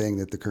of a neat thing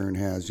that the Kern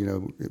has.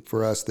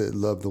 For us that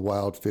love the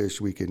wild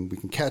fish, we can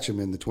catch them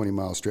in the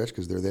 20-mile stretch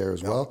because they're there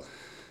as well.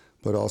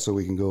 But also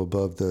we can go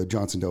above the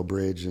Johnsondale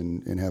Bridge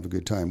and have a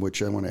good time,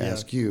 which I want to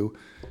ask you,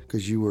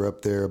 because you were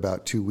up there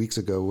about 2 weeks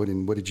ago. What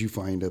did you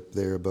find up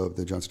there above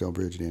the Johnsondale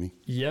Bridge, Danny?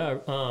 Yeah,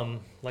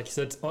 like you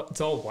said,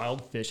 it's all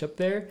wild fish up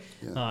there.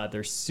 Yeah.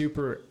 They're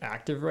super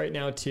active right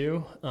now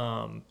too.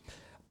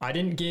 I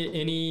didn't get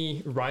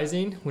any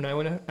rising when I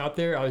went out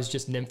there. I was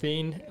just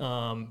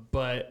nymphing,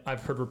 but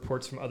I've heard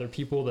reports from other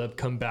people that have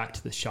come back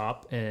to the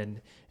shop and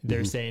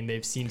they're saying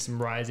they've seen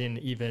some rising,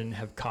 even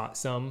have caught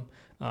some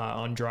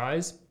on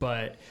dries.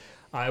 But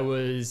I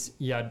was,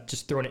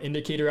 just throwing an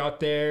indicator out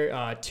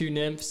there, 2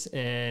 nymphs,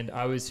 and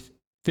I was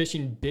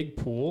fishing big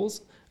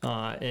pools,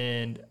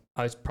 and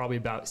I was probably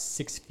about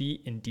 6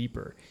 feet and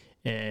deeper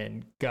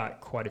and got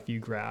quite a few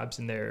grabs,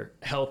 and they're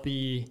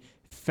healthy,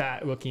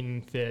 fat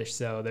looking fish.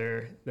 So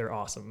they're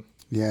awesome.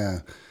 Yeah.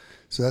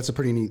 So that's a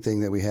pretty neat thing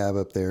that we have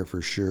up there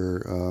for sure.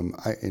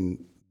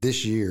 And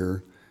this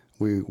year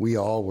we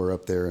all were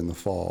up there in the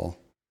fall,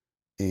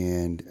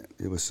 and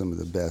it was some of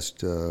the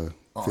best,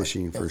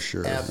 fishing for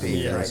sure.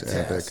 Epic, was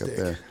epic up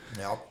there.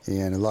 Yep.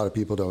 And a lot of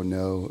people don't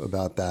know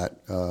about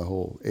that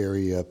whole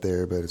area up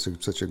there, but it's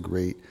such a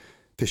great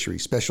fishery.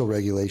 Special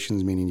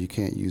regulations, meaning you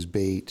can't use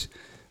bait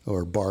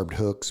or barbed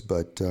hooks,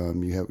 but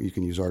you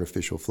can use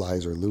artificial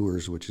flies or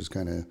lures, which is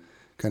kind of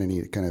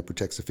neat. It kind of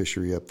protects the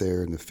fishery up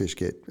there, and the fish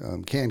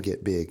can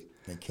get big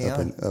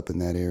up in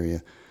that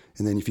area.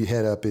 And then if you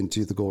head up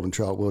into the Golden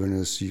Trout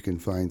Wilderness, you can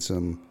find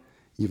some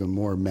even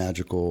more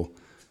magical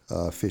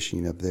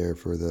fishing up there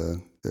for the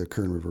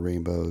Kern River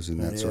rainbows and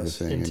that sort of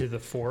thing. Into the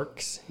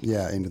forks.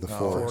 Yeah, into the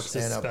forks.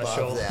 And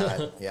above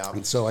that, yeah.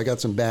 And so I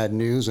got some bad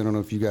news. I don't know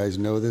if you guys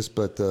know this,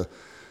 but the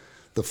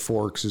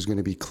forks is going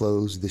to be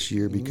closed this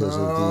year because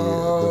of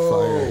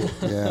the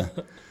fire.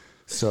 Yeah.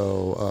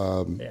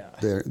 So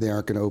they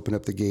aren't going to open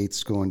up the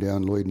gates going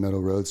down Lloyd Meadow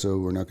Road, so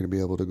we're not going to be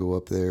able to go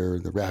up there.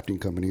 The rafting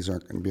companies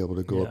aren't going to be able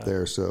to go up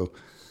there. So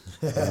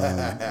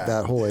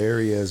that whole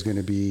area is going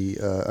to be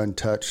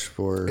untouched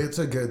for. It's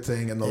a good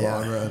thing in the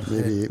long run.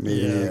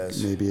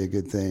 Maybe a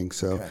good thing.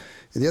 So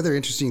the other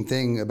interesting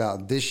thing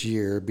about this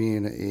year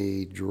being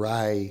a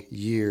dry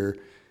year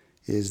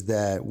is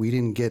that we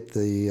didn't get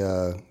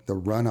the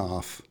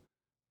runoff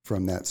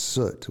from that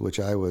soot, which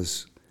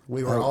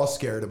we were all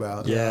scared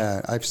about.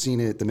 Yeah, I've seen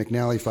it. The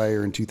McNally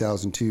fire in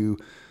 2002.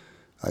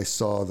 I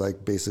saw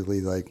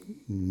basically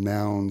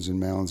mounds and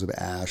mounds of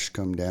ash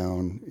come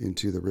down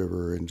into the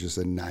river and just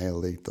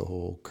annihilate the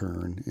whole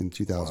Kern in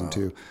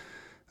 2002.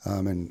 Wow.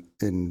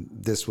 And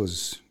this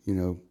was,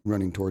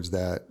 running towards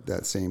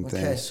that same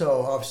thing. Okay,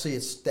 so obviously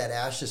that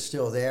ash is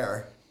still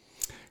there.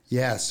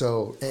 Yeah,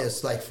 so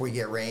it's like if we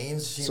get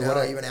rains,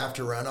 even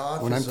after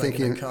runoff, when I'm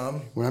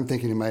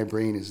thinking in my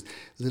brain is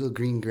little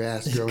green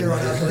grass growing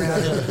around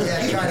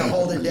it, trying to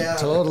hold it down.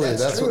 Totally,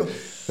 that's true.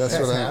 That's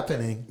what's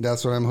happening.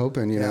 That's what I'm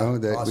hoping,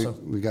 that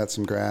awesome. we got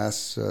some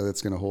grass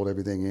that's going to hold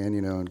everything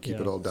in, and keep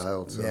it all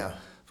dialed. So,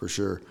 for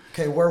sure.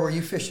 Okay, where were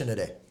you fishing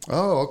today?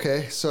 Oh,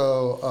 okay.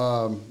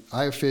 So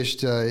I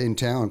fished in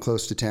town,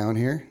 close to town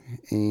here,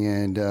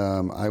 and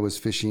I was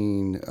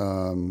fishing.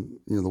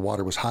 The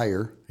water was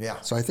higher.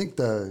 Yeah. So I think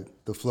the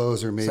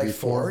flows are maybe like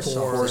four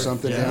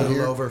something a down little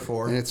here. over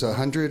 4. And it's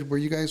 100 where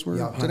you guys were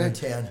today.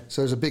 110.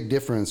 So there's a big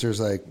difference. There's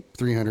like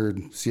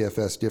 300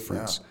 CFS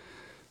difference.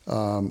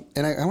 Yeah.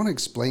 And I want to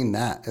explain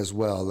that as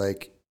well,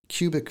 like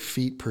cubic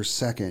feet per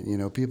second.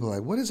 People are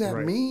like, what does that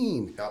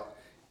mean? Yep.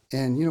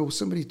 And,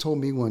 somebody told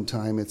me one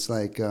time, it's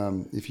like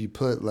if you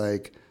put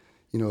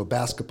a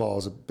basketball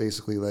is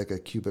basically like a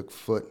cubic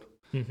foot.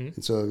 Mm-hmm.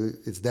 And so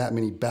it's that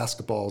many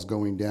basketballs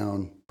going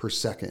down per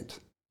second.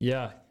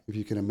 Yeah. If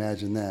you can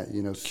imagine that,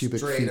 cubic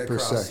Straight feet per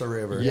second. across the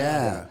river.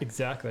 Yeah.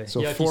 Exactly.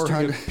 So if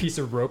 400 you string a piece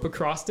of rope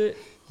across it,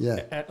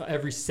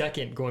 every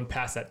second going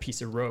past that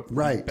piece of rope,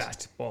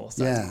 basketball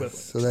size equivalent.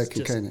 So that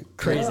can kind of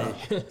crazy.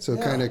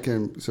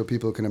 So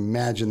people can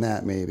imagine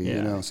that maybe,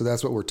 So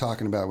that's what we're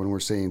talking about when we're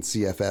saying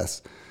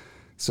CFS.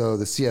 So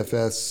the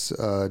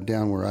CFS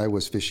down where I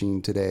was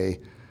fishing today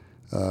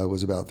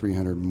was about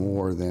 300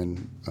 more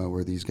than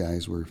where these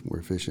guys were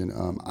fishing.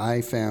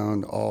 I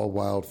found all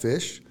wild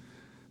fish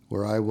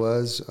where I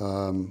was.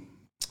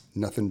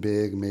 Nothing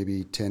big,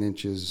 maybe 10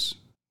 inches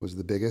was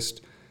the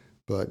biggest,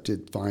 but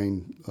did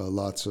find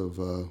lots of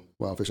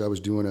wild fish. I was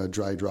doing a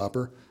dry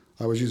dropper.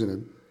 I was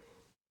using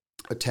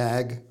a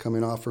tag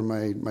coming off from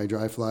my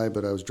dry fly,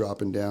 but I was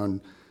dropping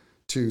down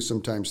 2,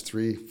 sometimes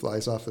 3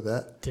 flies off of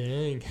that.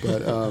 Dang.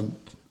 But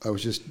I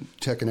was just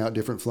checking out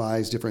different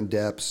flies, different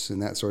depths,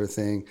 and that sort of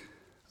thing.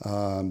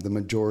 The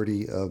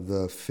majority of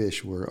the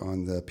fish were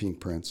on the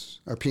pink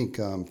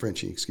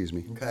Frenchie, excuse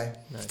me. Okay.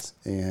 Nice.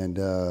 And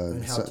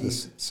how deep?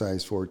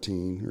 Size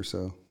 14 or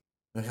so.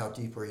 And how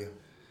deep were you?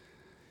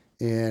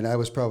 And I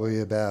was probably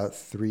about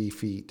 3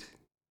 feet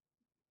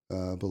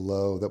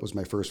below. That was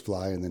my first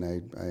fly, and then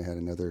I had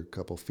another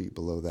couple feet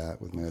below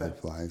that with my other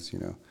flies,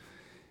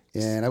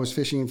 And I was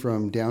fishing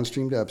from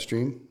downstream to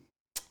upstream,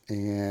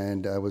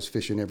 and I was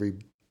fishing every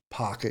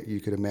pocket you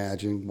could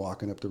imagine,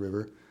 walking up the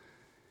river.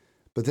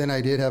 But then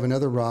I did have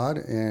another rod,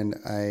 and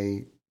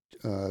I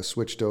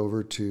switched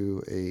over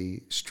to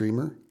a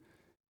streamer,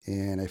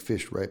 and I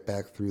fished right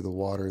back through the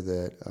water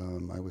that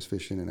I was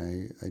fishing,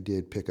 and I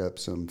did pick up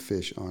some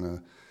fish on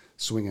a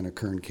swinging a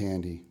kern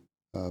candy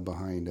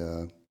behind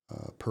a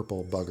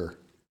purple bugger.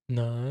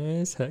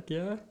 Nice. Heck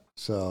yeah.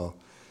 So,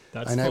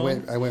 That's and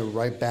fun. I went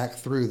right back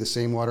through the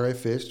same water I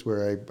fished,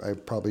 where I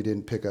probably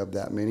didn't pick up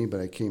that many,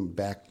 but I came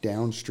back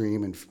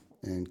downstream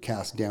and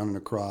cast down and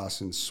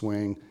across and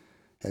swing.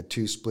 Had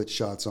 2 split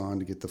shots on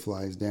to get the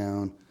flies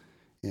down,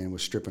 and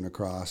was stripping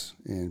across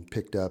and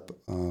picked up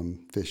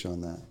fish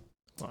on that.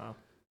 Wow.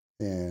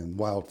 And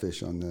wild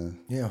fish on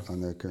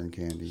the kern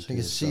candy. So you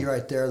can see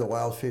right there, the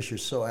wild fish are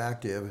so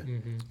active.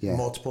 Yeah.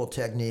 Multiple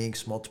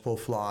techniques, multiple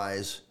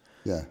flies.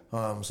 Yeah.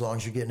 As long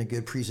as you're getting a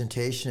good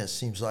presentation, it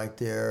seems like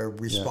they're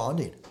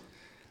responding.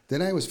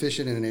 Then I was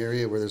fishing in an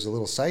area where there's a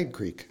little side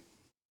creek.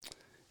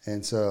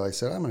 And so I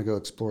said, I'm going to go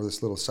explore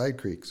this little side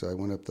creek. So I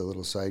went up the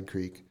little side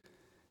creek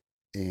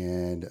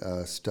and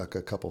stuck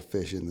a couple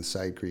fish in the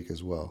side creek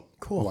as well.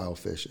 Cool. Wild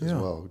fish as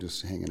well,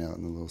 just hanging out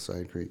in the little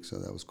side creek. So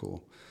that was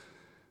cool.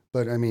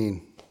 But I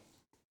mean,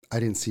 I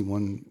didn't see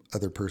one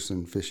other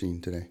person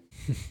fishing today,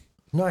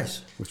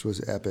 Nice. which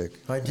was epic.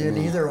 I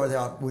didn't either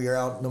we were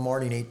out in the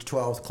morning, 8 to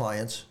 12 with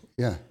clients,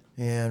 Yeah.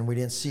 and we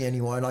didn't see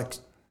anyone. Like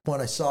when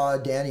I saw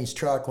Danny's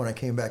truck, when I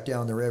came back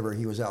down the river,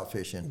 he was out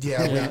fishing.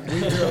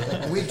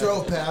 Yeah, we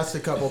drove past a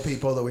couple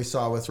people that we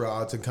saw with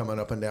rods and coming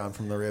up and down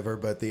from the river,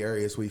 but the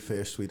areas we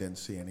fished, we didn't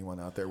see anyone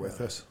out there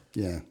with us.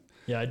 Yeah.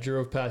 Yeah, I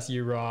drove past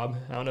you, Rob.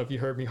 I don't know if you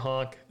heard me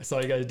honk. I saw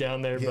you guys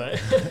down there,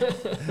 but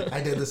I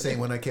did the same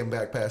when I came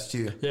back past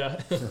you. yeah.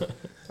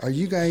 Are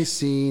you guys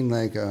seeing,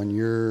 like, on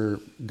your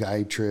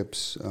guide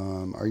trips,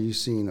 are you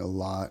seeing a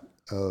lot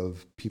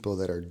of people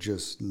that are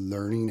just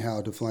learning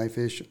how to fly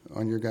fish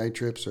on your guide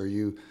trips? Are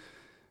you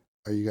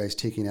guys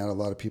taking out a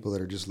lot of people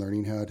that are just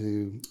learning how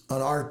to?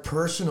 On our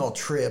personal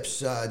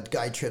trips,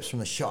 guide trips from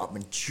the shop,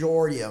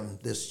 majority of them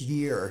this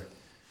year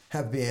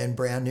have been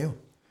brand new.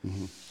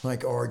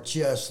 Like, or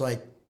just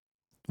like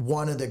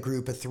one of the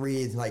group of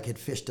 3, like, had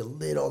fished a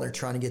little and they're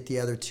trying to get the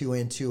other 2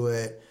 into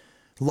it.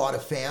 A lot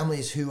of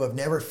families who have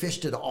never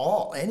fished at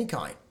all, any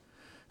kind.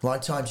 A lot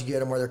of times you get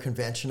them where they're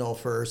conventional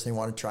first, they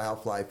want to try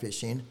out fly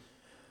fishing.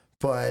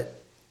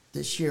 But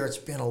this year it's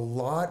been a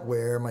lot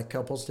where my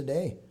couples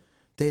today,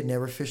 they had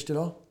never fished at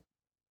all,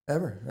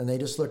 ever. And they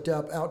just looked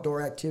up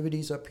outdoor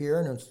activities up here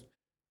and it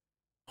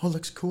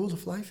looks cool to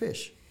fly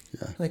fish.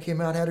 Yeah. And they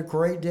came out and had a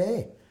great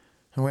day.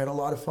 And we had a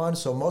lot of fun.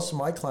 So most of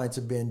my clients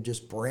have been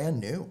just brand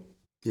new.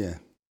 Yeah.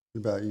 What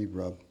about you,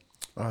 Rob?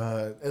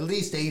 At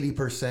least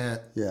 80%,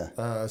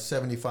 Yeah.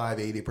 75,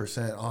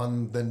 80%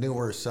 on the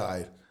newer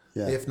side.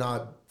 Yeah. If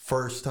not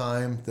first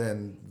time,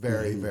 then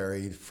very,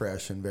 very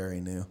fresh and very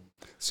new.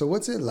 So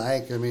what's it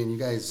like? I mean, you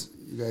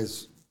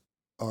guys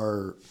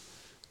are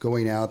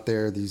going out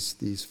there.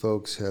 These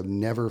folks have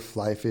never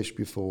fly fished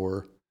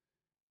before,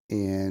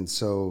 and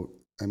so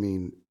I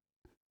mean,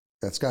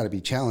 that's got to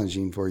be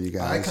challenging for you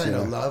guys. I kind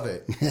of love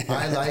it.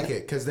 I like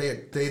it because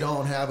they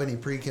don't have any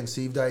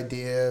preconceived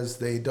ideas.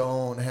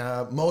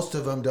 Most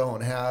of them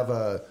don't have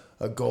a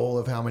goal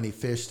of how many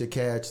fish to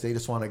catch. They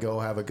just want to go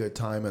have a good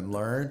time and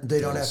learn.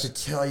 They don't have to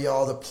tell you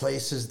all the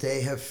places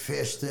they have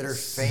fished that are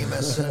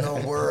famous in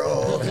the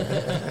world.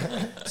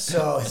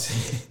 So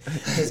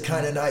it's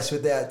kind of nice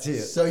with that too.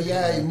 So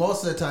yeah,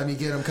 most of the time you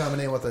get them coming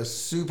in with a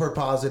super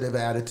positive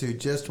attitude,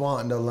 just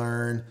wanting to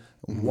learn,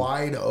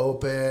 wide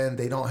open.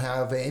 They don't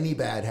have any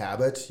bad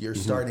habits. You're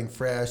starting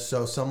fresh.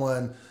 So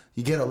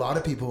you get a lot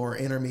of people who are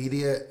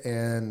intermediate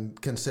and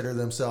consider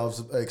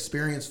themselves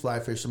experienced fly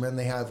fishermen.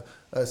 They have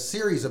a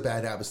series of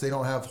bad habits. They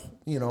don't have,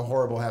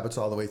 horrible habits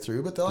all the way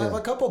through, but they'll have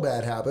a couple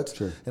bad habits.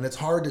 Sure. And it's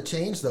hard to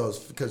change those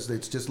because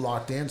it's just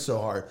locked in so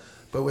hard.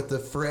 But with the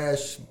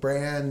fresh,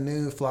 brand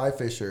new fly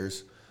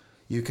fishers,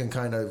 you can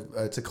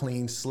it's a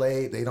clean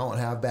slate. They don't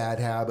have bad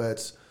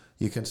habits.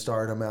 You can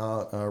start them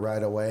out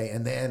right away.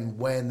 And then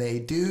when they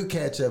do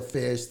catch a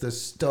fish, the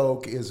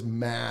stoke is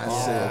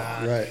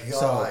massive. Right.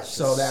 Gosh,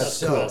 So that's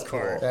the cool. best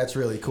part. That's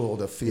really cool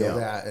to feel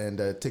that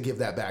and to give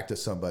that back to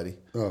somebody.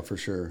 Oh, for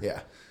sure.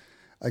 Yeah.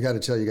 I got to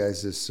tell you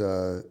guys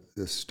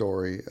this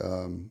story.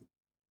 I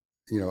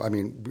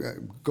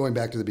mean, going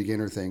back to the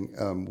beginner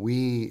thing,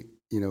 we,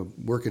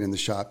 working in the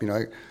shop,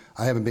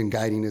 I haven't been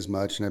guiding as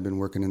much, and I've been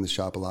working in the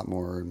shop a lot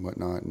more and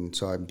whatnot, and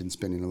so I've been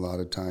spending a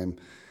lot of time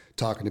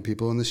talking to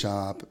people in the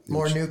shop.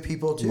 More new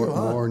people too,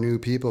 More new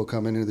people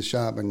coming into the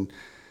shop, and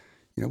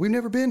we've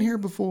never been here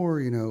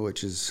before.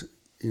 Which is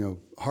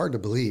hard to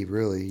believe,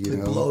 really.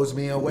 It blows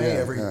me away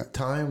every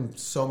time.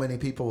 So many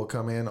people will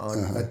come in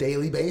on a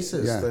daily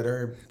basis that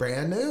are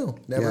brand new,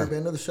 never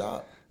been to the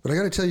shop. But I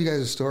got to tell you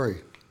guys a story.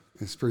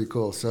 It's pretty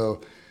cool.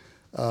 So,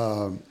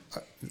 I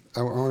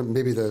want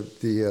maybe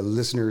the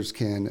listeners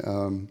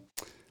can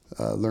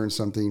learn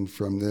something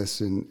from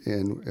this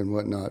and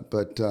whatnot.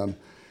 But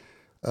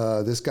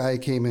this guy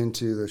came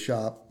into the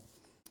shop,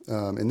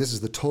 and this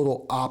is the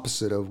total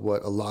opposite of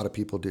what a lot of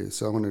people do.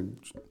 So I want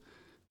to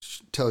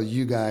tell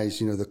you guys,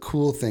 the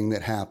cool thing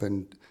that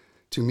happened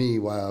to me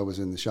while I was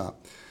in the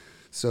shop.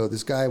 So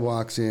this guy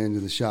walks into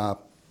the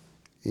shop,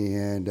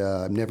 and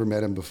I've never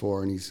met him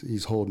before, and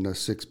he's holding a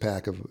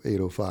 6-pack of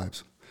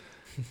 805s.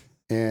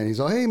 And he's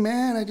all, "Hey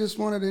man, I just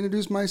wanted to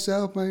introduce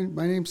myself. My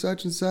name's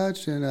such and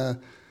such, and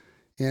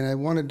I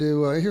wanted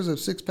to. Here's a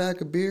 6-pack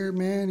of beer,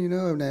 man.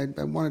 And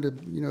I wanted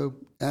to,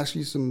 ask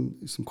you some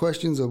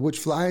questions of which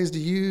flies to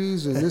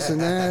use and this and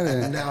that."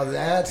 And now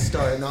that's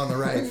starting on the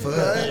right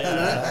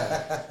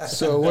foot.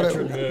 So what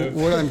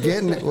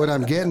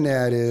I'm getting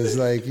at is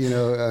like,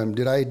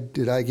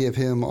 did I give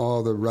him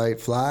all the right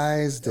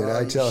flies? Did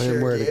I tell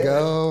him where to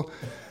go?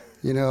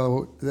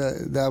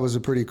 That was a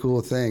pretty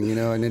cool thing,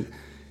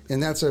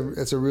 and that's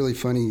a really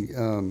funny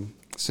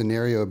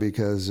scenario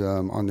because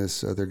on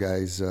this other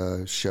guy's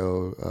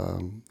show,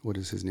 what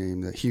is his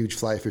name? The Huge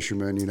Fly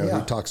Fisherman. He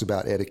talks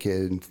about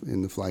etiquette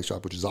in the fly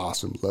shop, which is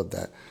awesome. Love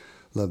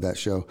that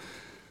show.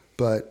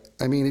 But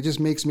I mean, it just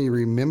makes me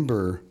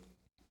remember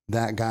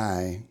that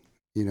guy,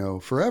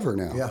 forever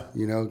now.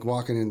 Yeah.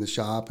 Walking in the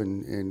shop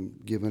and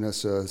giving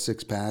us a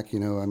 6-pack. I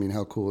mean,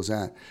 how cool is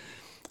that?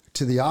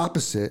 To the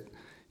opposite.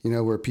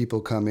 Where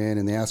people come in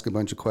and they ask a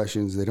bunch of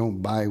questions. They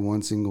don't buy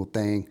one single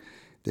thing.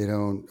 They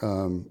don't,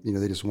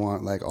 they just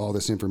want like all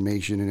this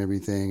information and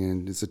everything.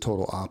 And it's a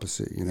total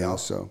opposite, Yeah.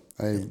 So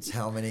it's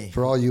how many.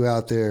 For all you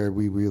out there,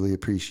 we really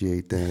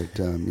appreciate that,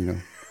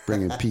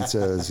 bringing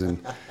pizzas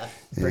and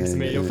bring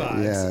some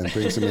 805s. Yeah,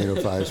 bring some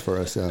 805s for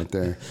us out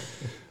there.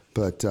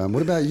 But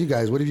what about you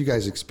guys? What have you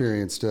guys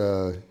experienced,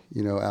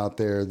 out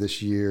there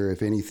this year,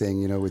 if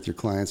anything, with your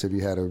clients? Have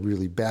you had a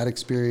really bad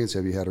experience?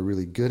 Have you had a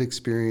really good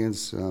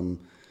experience?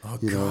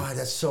 God,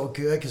 that's so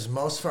good because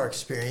most of our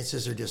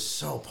experiences are just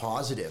so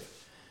positive.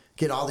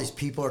 Get all these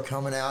people are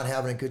coming out,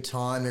 having a good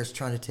time. They're just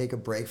trying to take a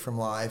break from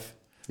life.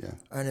 Yeah.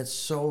 And it's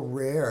so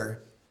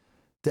rare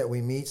that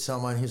we meet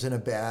someone who's in a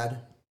bad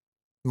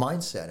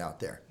mindset out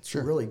there. It's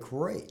really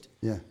great.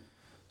 Yeah.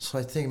 So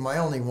I think my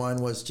only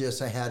one was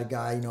just I had a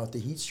guy, with the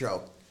heat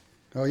stroke.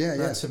 Oh, yeah,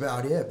 That's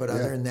about it. But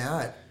other than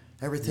that,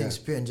 everything's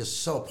been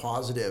just so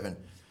positive and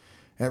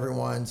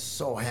everyone's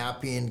so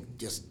happy and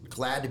just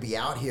glad to be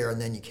out here. And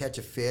then you catch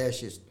a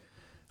fish, just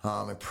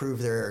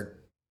improve their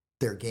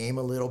game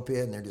a little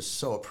bit, and they're just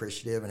so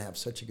appreciative and have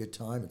such a good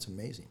time. It's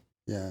amazing.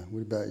 Yeah.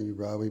 What about you,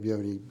 Rob? Do you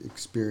have any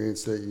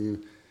experience that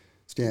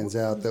stands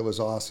out that was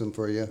awesome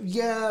for you?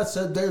 Yeah,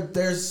 so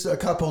there's a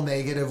couple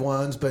negative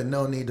ones, but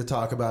no need to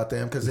talk about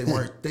them because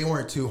they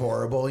weren't too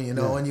horrible,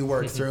 and you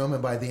work through them,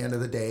 and by the end of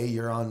the day,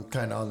 you're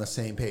kind of on the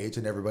same page,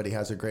 and everybody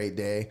has a great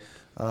day.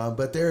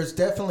 But there's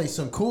definitely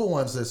some cool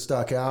ones that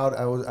stuck out.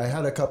 I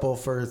had a couple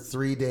for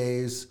 3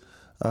 days.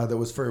 That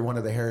was for one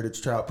of the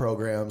Heritage Trout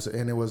programs,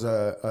 and it was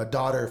a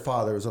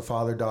daughter-father. It was a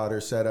father-daughter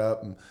set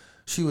up, and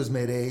she was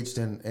mid-aged,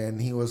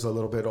 and he was a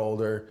little bit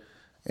older.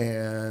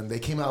 And they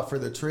came out for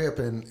the trip,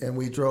 and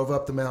we drove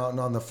up the mountain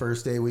on the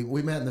first day.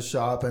 We met in the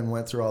shop and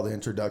went through all the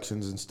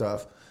introductions and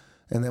stuff.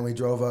 And then we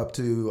drove up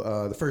to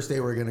the first day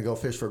we were going to go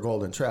fish for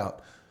golden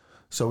trout.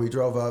 So we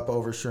drove up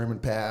over Sherman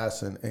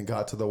Pass and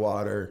got to the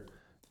water.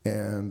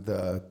 And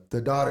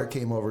the daughter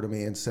came over to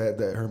me and said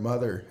that her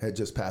mother had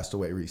just passed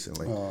away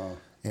recently. Aww.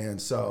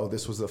 And so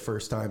this was the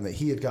first time that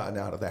he had gotten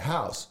out of the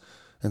house.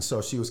 And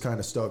so she was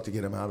kind of stoked to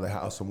get him out of the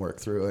house and work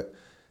through it.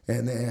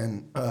 And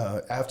then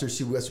after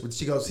she whispered,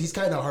 she goes, "He's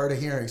kind of hard of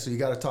hearing, so you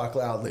got to talk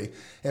loudly."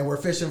 And we're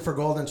fishing for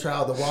golden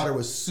trout. The water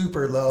was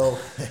super low,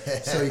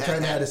 so you kind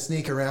of had to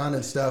sneak around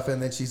and stuff.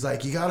 And then she's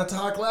like, "You got to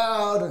talk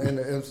loud."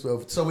 And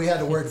so we had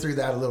to work through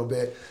that a little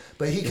bit.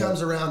 But he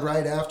comes around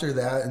right after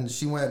that, and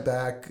she went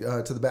back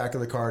to the back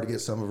of the car to get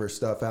some of her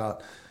stuff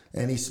out.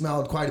 And he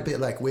smelled quite a bit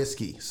like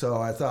whiskey. So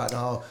I thought,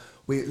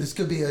 this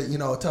could be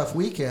a tough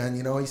weekend.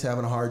 He's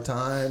having a hard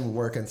time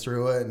working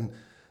through it.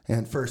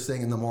 And first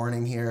thing in the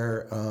morning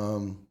here,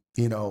 I'm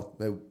going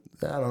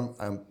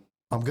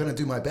to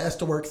do my best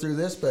to work through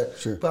this, but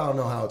I don't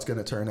know how it's going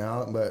to turn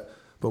out, but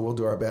we'll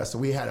do our best.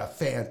 And we had a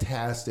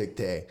fantastic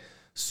day,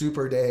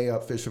 super day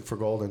up fishing for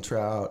golden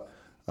trout,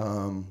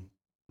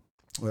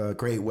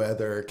 great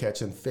weather,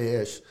 catching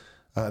fish.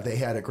 They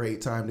had a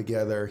great time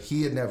together.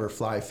 He had never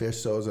fly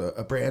fished, so it was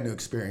a brand new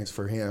experience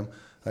for him,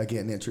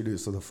 getting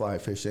introduced to the fly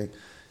fishing.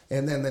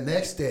 And then the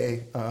next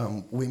day,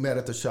 we met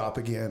at the shop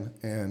again,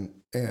 and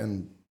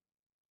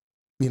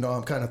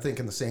I'm kind of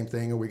thinking the same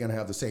thing. Are we going to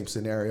have the same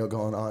scenario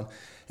going on?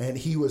 And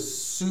he was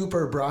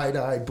super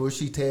bright-eyed,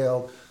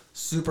 bushy-tailed,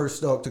 super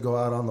stoked to go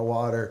out on the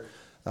water.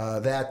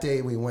 That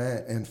day we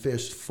went and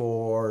fished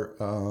for,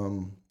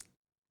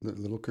 The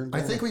Little Kern.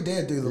 I think we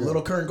did do the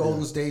Little Kern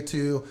Goldens day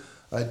 2.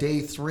 Day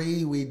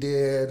 3 we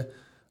did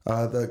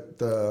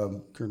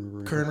the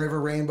Kern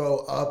River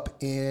Rainbow up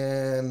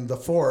in the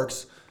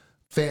Forks.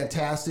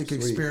 Fantastic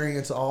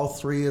experience, all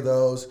 3 of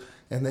those.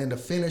 And then to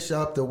finish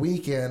up the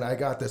weekend, I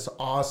got this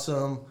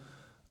awesome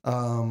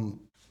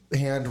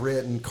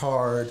handwritten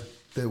card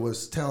that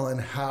was telling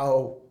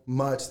how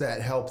much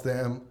that helped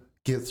them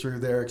get through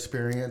their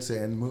experience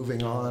and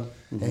moving on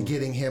and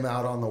getting him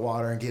out on the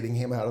water and getting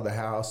him out of the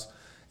house.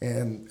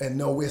 And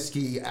no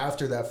whiskey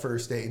after that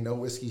first day, no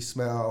whiskey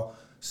smell,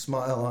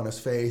 smile on his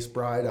face,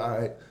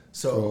 bright-eyed.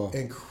 So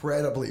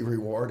incredibly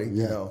rewarding,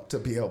 you know, to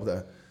be able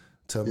to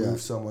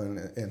move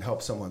someone and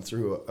help someone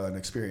through an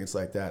experience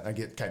like that. I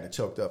get kind of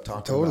choked up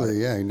talking about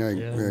it. I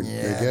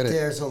get it.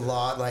 There's a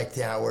lot like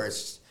that where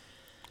it's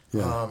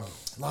a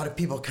lot of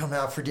people come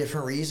out for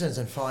different reasons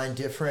and find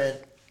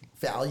different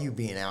value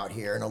being out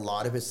here, and a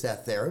lot of it's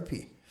that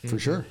therapy. For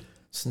sure.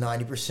 It's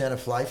 90% of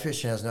fly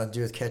fishing has nothing to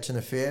do with catching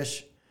the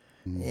fish,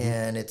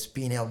 and it's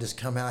being able to just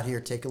come out here,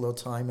 take a little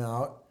time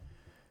out,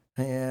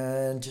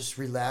 and just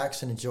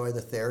relax and enjoy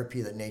the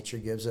therapy that nature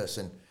gives us.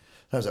 And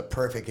that was a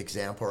perfect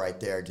example right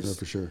there. Just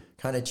for sure.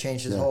 Kind of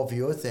changed his whole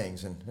view of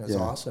things, and it's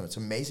awesome. It's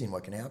amazing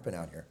what can happen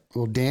out here.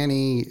 Well,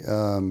 Danny,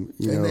 to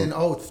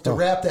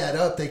wrap that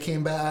up, they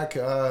came back.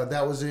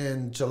 That was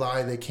in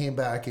July. They came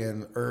back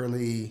in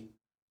early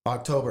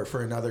October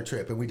for another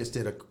trip, and we just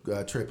did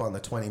a trip on the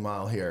 20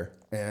 mile here.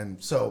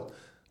 And so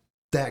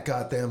that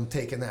got them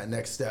taking that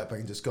next step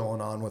and just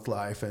going on with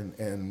life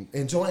and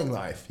enjoying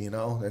life, you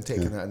know, and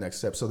taking that next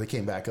step. So they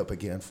came back up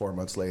again 4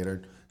 months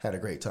later, had a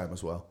great time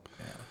as well.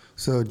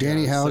 So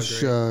Danny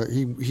Hausch,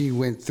 he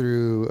went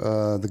through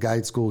the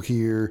guide school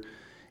here,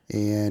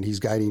 and he's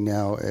guiding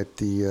now at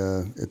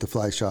the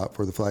fly shop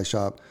for the fly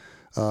shop.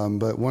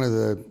 But one of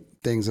the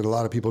things that a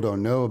lot of people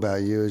don't know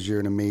about you is you're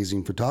an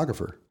amazing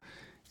photographer.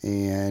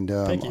 And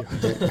Thank you.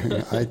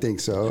 I think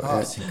so. Oh,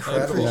 it's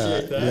incredible.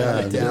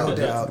 No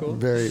doubt. Cool.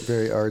 Very,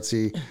 very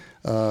artsy.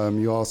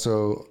 You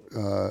also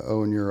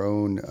own your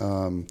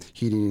own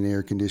heating and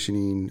air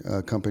conditioning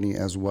company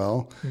as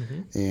well,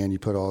 and you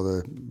put all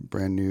the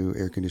brand new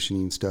air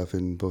conditioning stuff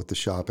in both the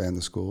shop and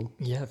the school.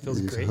 Yeah, it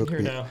feels You great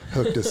here now.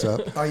 Hooked us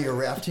up. Are you a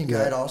rafting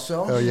guide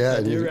also? Oh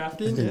yeah, Do you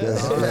rafting? He Yeah.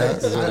 does. All right.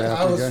 He's a I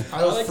rafting was guy.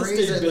 I like to stay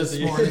freezing this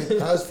busy.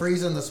 morning. I was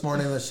freezing this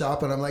morning in the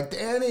shop, and I'm like,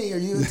 Danny, are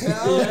you in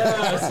town?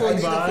 Yeah, I swung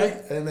need to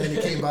by. and then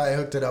he came by,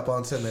 hooked it up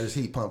on, and there's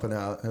heat pumping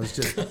out. It was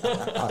just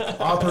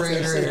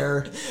operator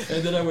error.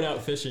 And then I went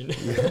out fishing.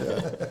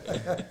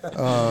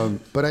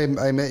 But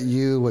I met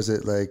you. Was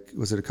it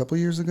a couple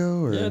years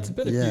ago? Or? Yeah, it's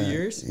been a few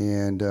years.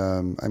 And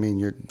I mean,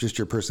 your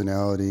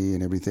personality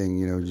and everything.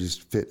 You know, you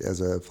just fit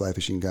as a fly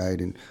fishing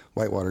guide and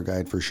whitewater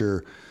guide for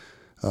sure.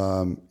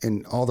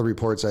 And all the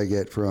reports I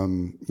get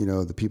from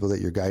the people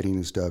that you're guiding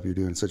and stuff, you're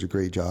doing such a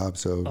great job.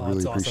 So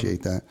really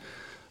appreciate that.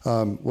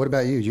 What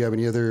about you? Do you have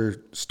any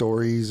other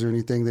stories or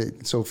anything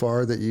that so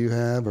far that you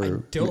have? Or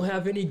I don't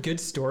have any good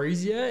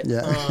stories yet.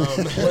 Yeah.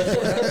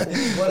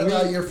 What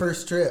about your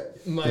first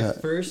trip? My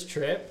first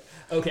trip.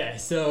 Okay,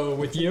 so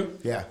with you?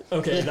 Yeah.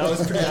 Okay, that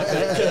was pretty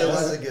epic. That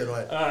was a good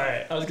one. All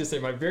right, I was gonna say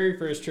my very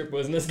first trip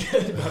wasn't as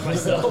good by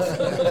myself.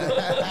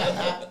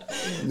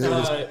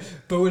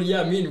 But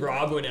me and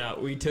Rob went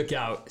out. We took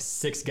out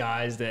 6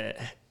 guys that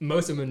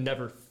most of them had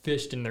never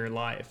fished in their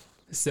life.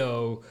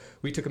 So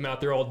we took them out.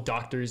 They're all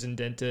doctors and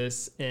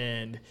dentists,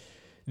 and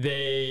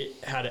they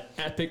had an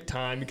epic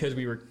time because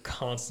we were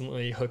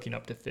constantly hooking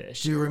up to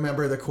fish. Do you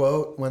remember the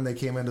quote when they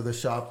came into the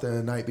shop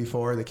the night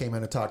before? They came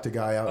in to talk to a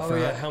guy out Oh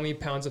front. yeah, how many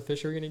pounds of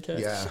fish are we gonna catch?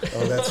 Yeah.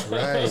 oh, that's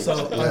right.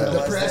 So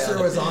the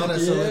pressure was on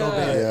us a little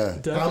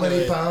bit. Yeah. How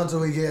many pounds do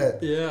we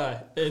get?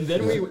 Yeah, and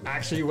then we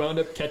actually wound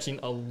up catching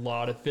a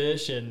lot of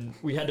fish, and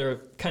we had to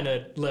kind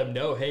of let them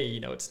know, hey,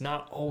 it's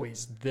not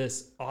always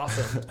this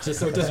awesome,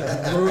 just so it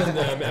doesn't ruin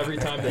them every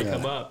time they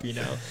come up,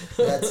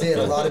 That's it.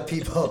 A lot of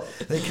people,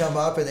 they come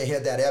up and they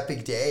had that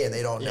epic day and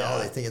they don't know.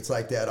 Yeah. They think it's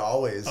like that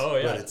always. Oh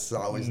yeah, But it's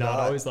always not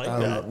always like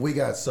that. We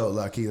got so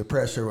lucky. The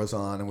pressure was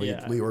on, and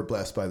Yeah. we were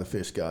blessed by the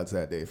fish gods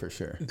that day for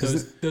sure.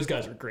 Those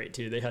guys were great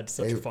too. They had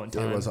such a fun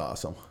time. It was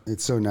awesome.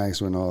 It's so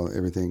nice when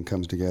everything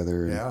comes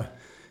together. And,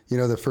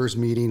 Yeah. the first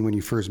meeting, when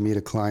you first meet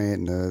a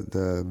client, and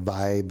the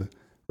vibe,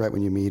 right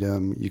when you meet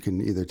them, you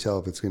can either tell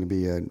if it's going to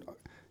be a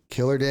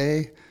killer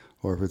day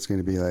or if it's going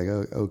to be like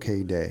a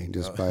okay day,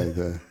 just by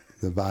the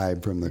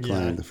vibe from the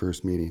client, the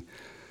first meeting.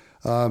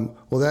 Well,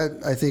 that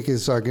I think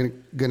is going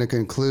to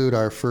conclude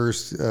our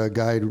first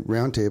guide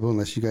roundtable,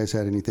 unless you guys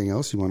had anything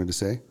else you wanted to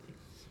say.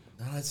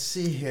 Let's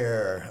see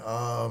here.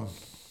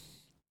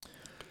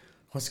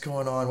 What's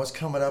going on? What's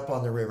coming up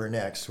on the river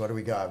next? What do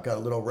we got? We've got a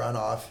little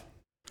runoff.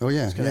 Oh,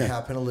 yeah. It's going to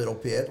happen a little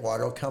bit.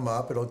 Water will come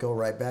up. It'll go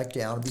right back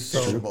down. It'll be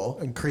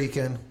fishable. And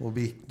creeking, we'll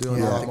be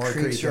doing a lot The more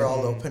creeks creeking. are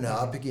all open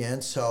up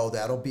again, so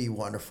that'll be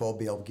wonderful.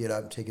 Be able to get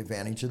up and take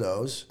advantage of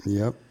those.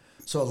 Yep.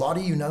 So a lot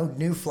of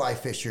new fly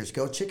fishers,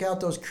 go check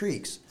out those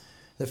creeks.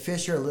 The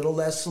fish are a little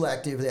less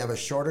selective. They have a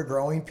shorter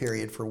growing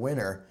period for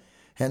winter,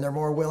 and they're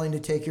more willing to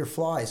take your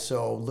fly.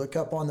 So look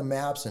up on the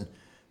maps and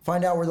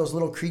find out where those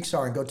little creeks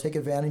are and go take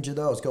advantage of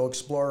those. Go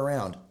explore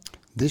around.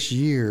 This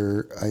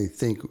year, I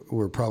think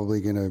we're probably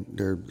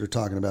they're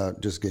talking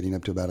about just getting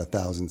up to about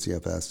 1,000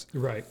 CFS.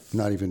 Right.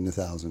 Not even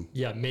 1,000.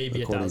 Yeah,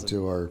 maybe 1,000. According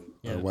to our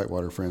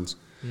whitewater friends,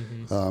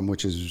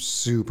 which is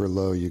super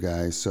low, you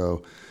guys.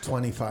 So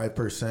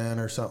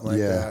 25% or something like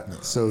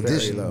that. So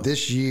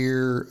this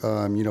year,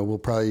 we'll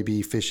probably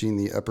be fishing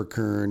the Upper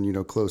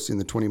Kern, close in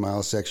the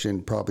 20-mile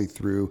section, probably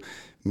through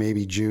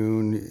maybe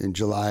June and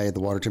July. The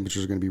water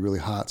temperatures are going to be really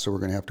hot, so we're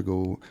going to have to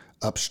go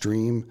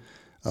upstream.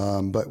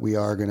 But we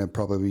are going to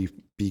probably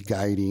be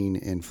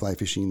guiding and fly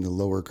fishing the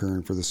Lower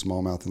Kern for the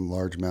smallmouth and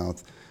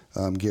largemouth,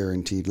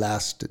 guaranteed.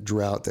 Last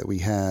drought that we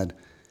had,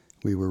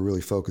 we were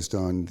really focused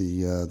on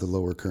the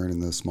Lower Kern and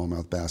the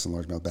smallmouth bass and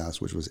largemouth bass,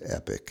 which was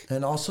epic.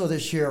 And also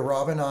this year,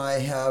 Rob and I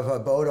have a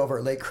boat over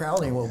at Lake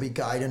Crowley, and we'll be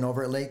guiding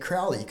over at Lake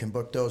Crowley. You can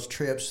book those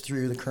trips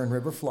through the Kern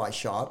River Fly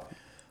Shop.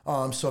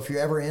 So if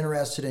you're ever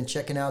interested in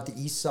checking out the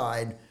east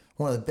side,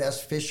 one of the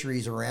best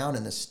fisheries around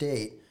in the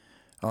state,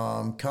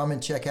 come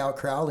and check out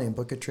Crowley and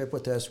book a trip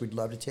with us. We'd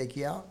love to take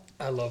you out.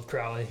 I love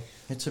Crowley.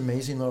 It's an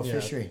amazing little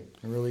fishery.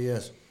 It really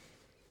is.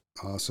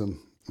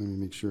 Awesome. Let me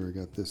make sure I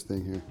got this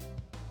thing here.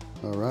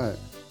 All right.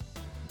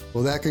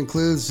 Well, that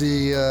concludes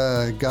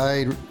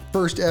the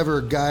first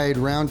ever guide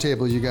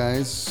roundtable, you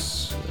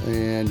guys.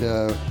 And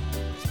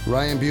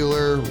Ryan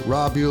Bueller,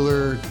 Rob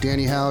Bueller,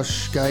 Danny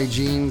Hausch, Guy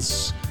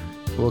Jeans.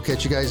 We'll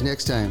catch you guys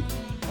next time.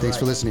 Thanks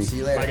for listening. See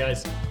you later. Bye,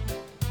 guys.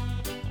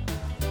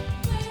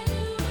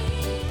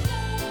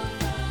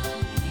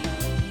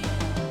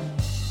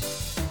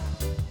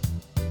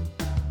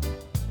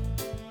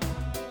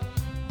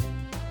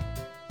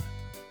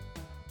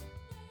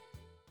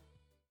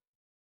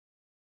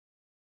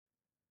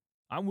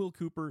 I'm Will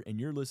Cooper, and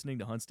you're listening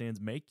to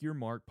HuntStand's Make Your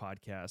Mark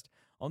podcast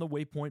on the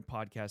Waypoint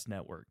Podcast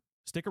Network.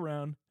 Stick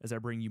around as I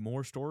bring you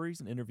more stories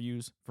and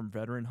interviews from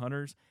veteran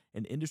hunters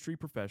and industry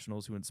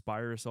professionals who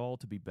inspire us all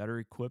to be better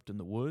equipped in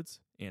the woods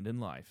and in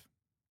life.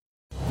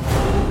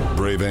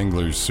 Brave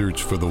anglers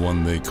search for the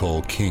one they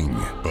call king,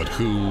 but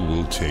who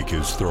will take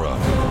his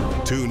throne?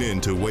 Tune in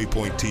to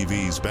Waypoint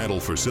TV's Battle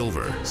for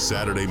Silver,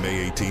 Saturday,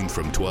 May 18th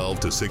from 12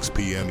 to 6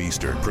 p.m.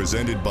 Eastern,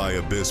 presented by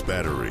Abyss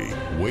Battery.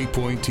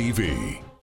 Waypoint TV.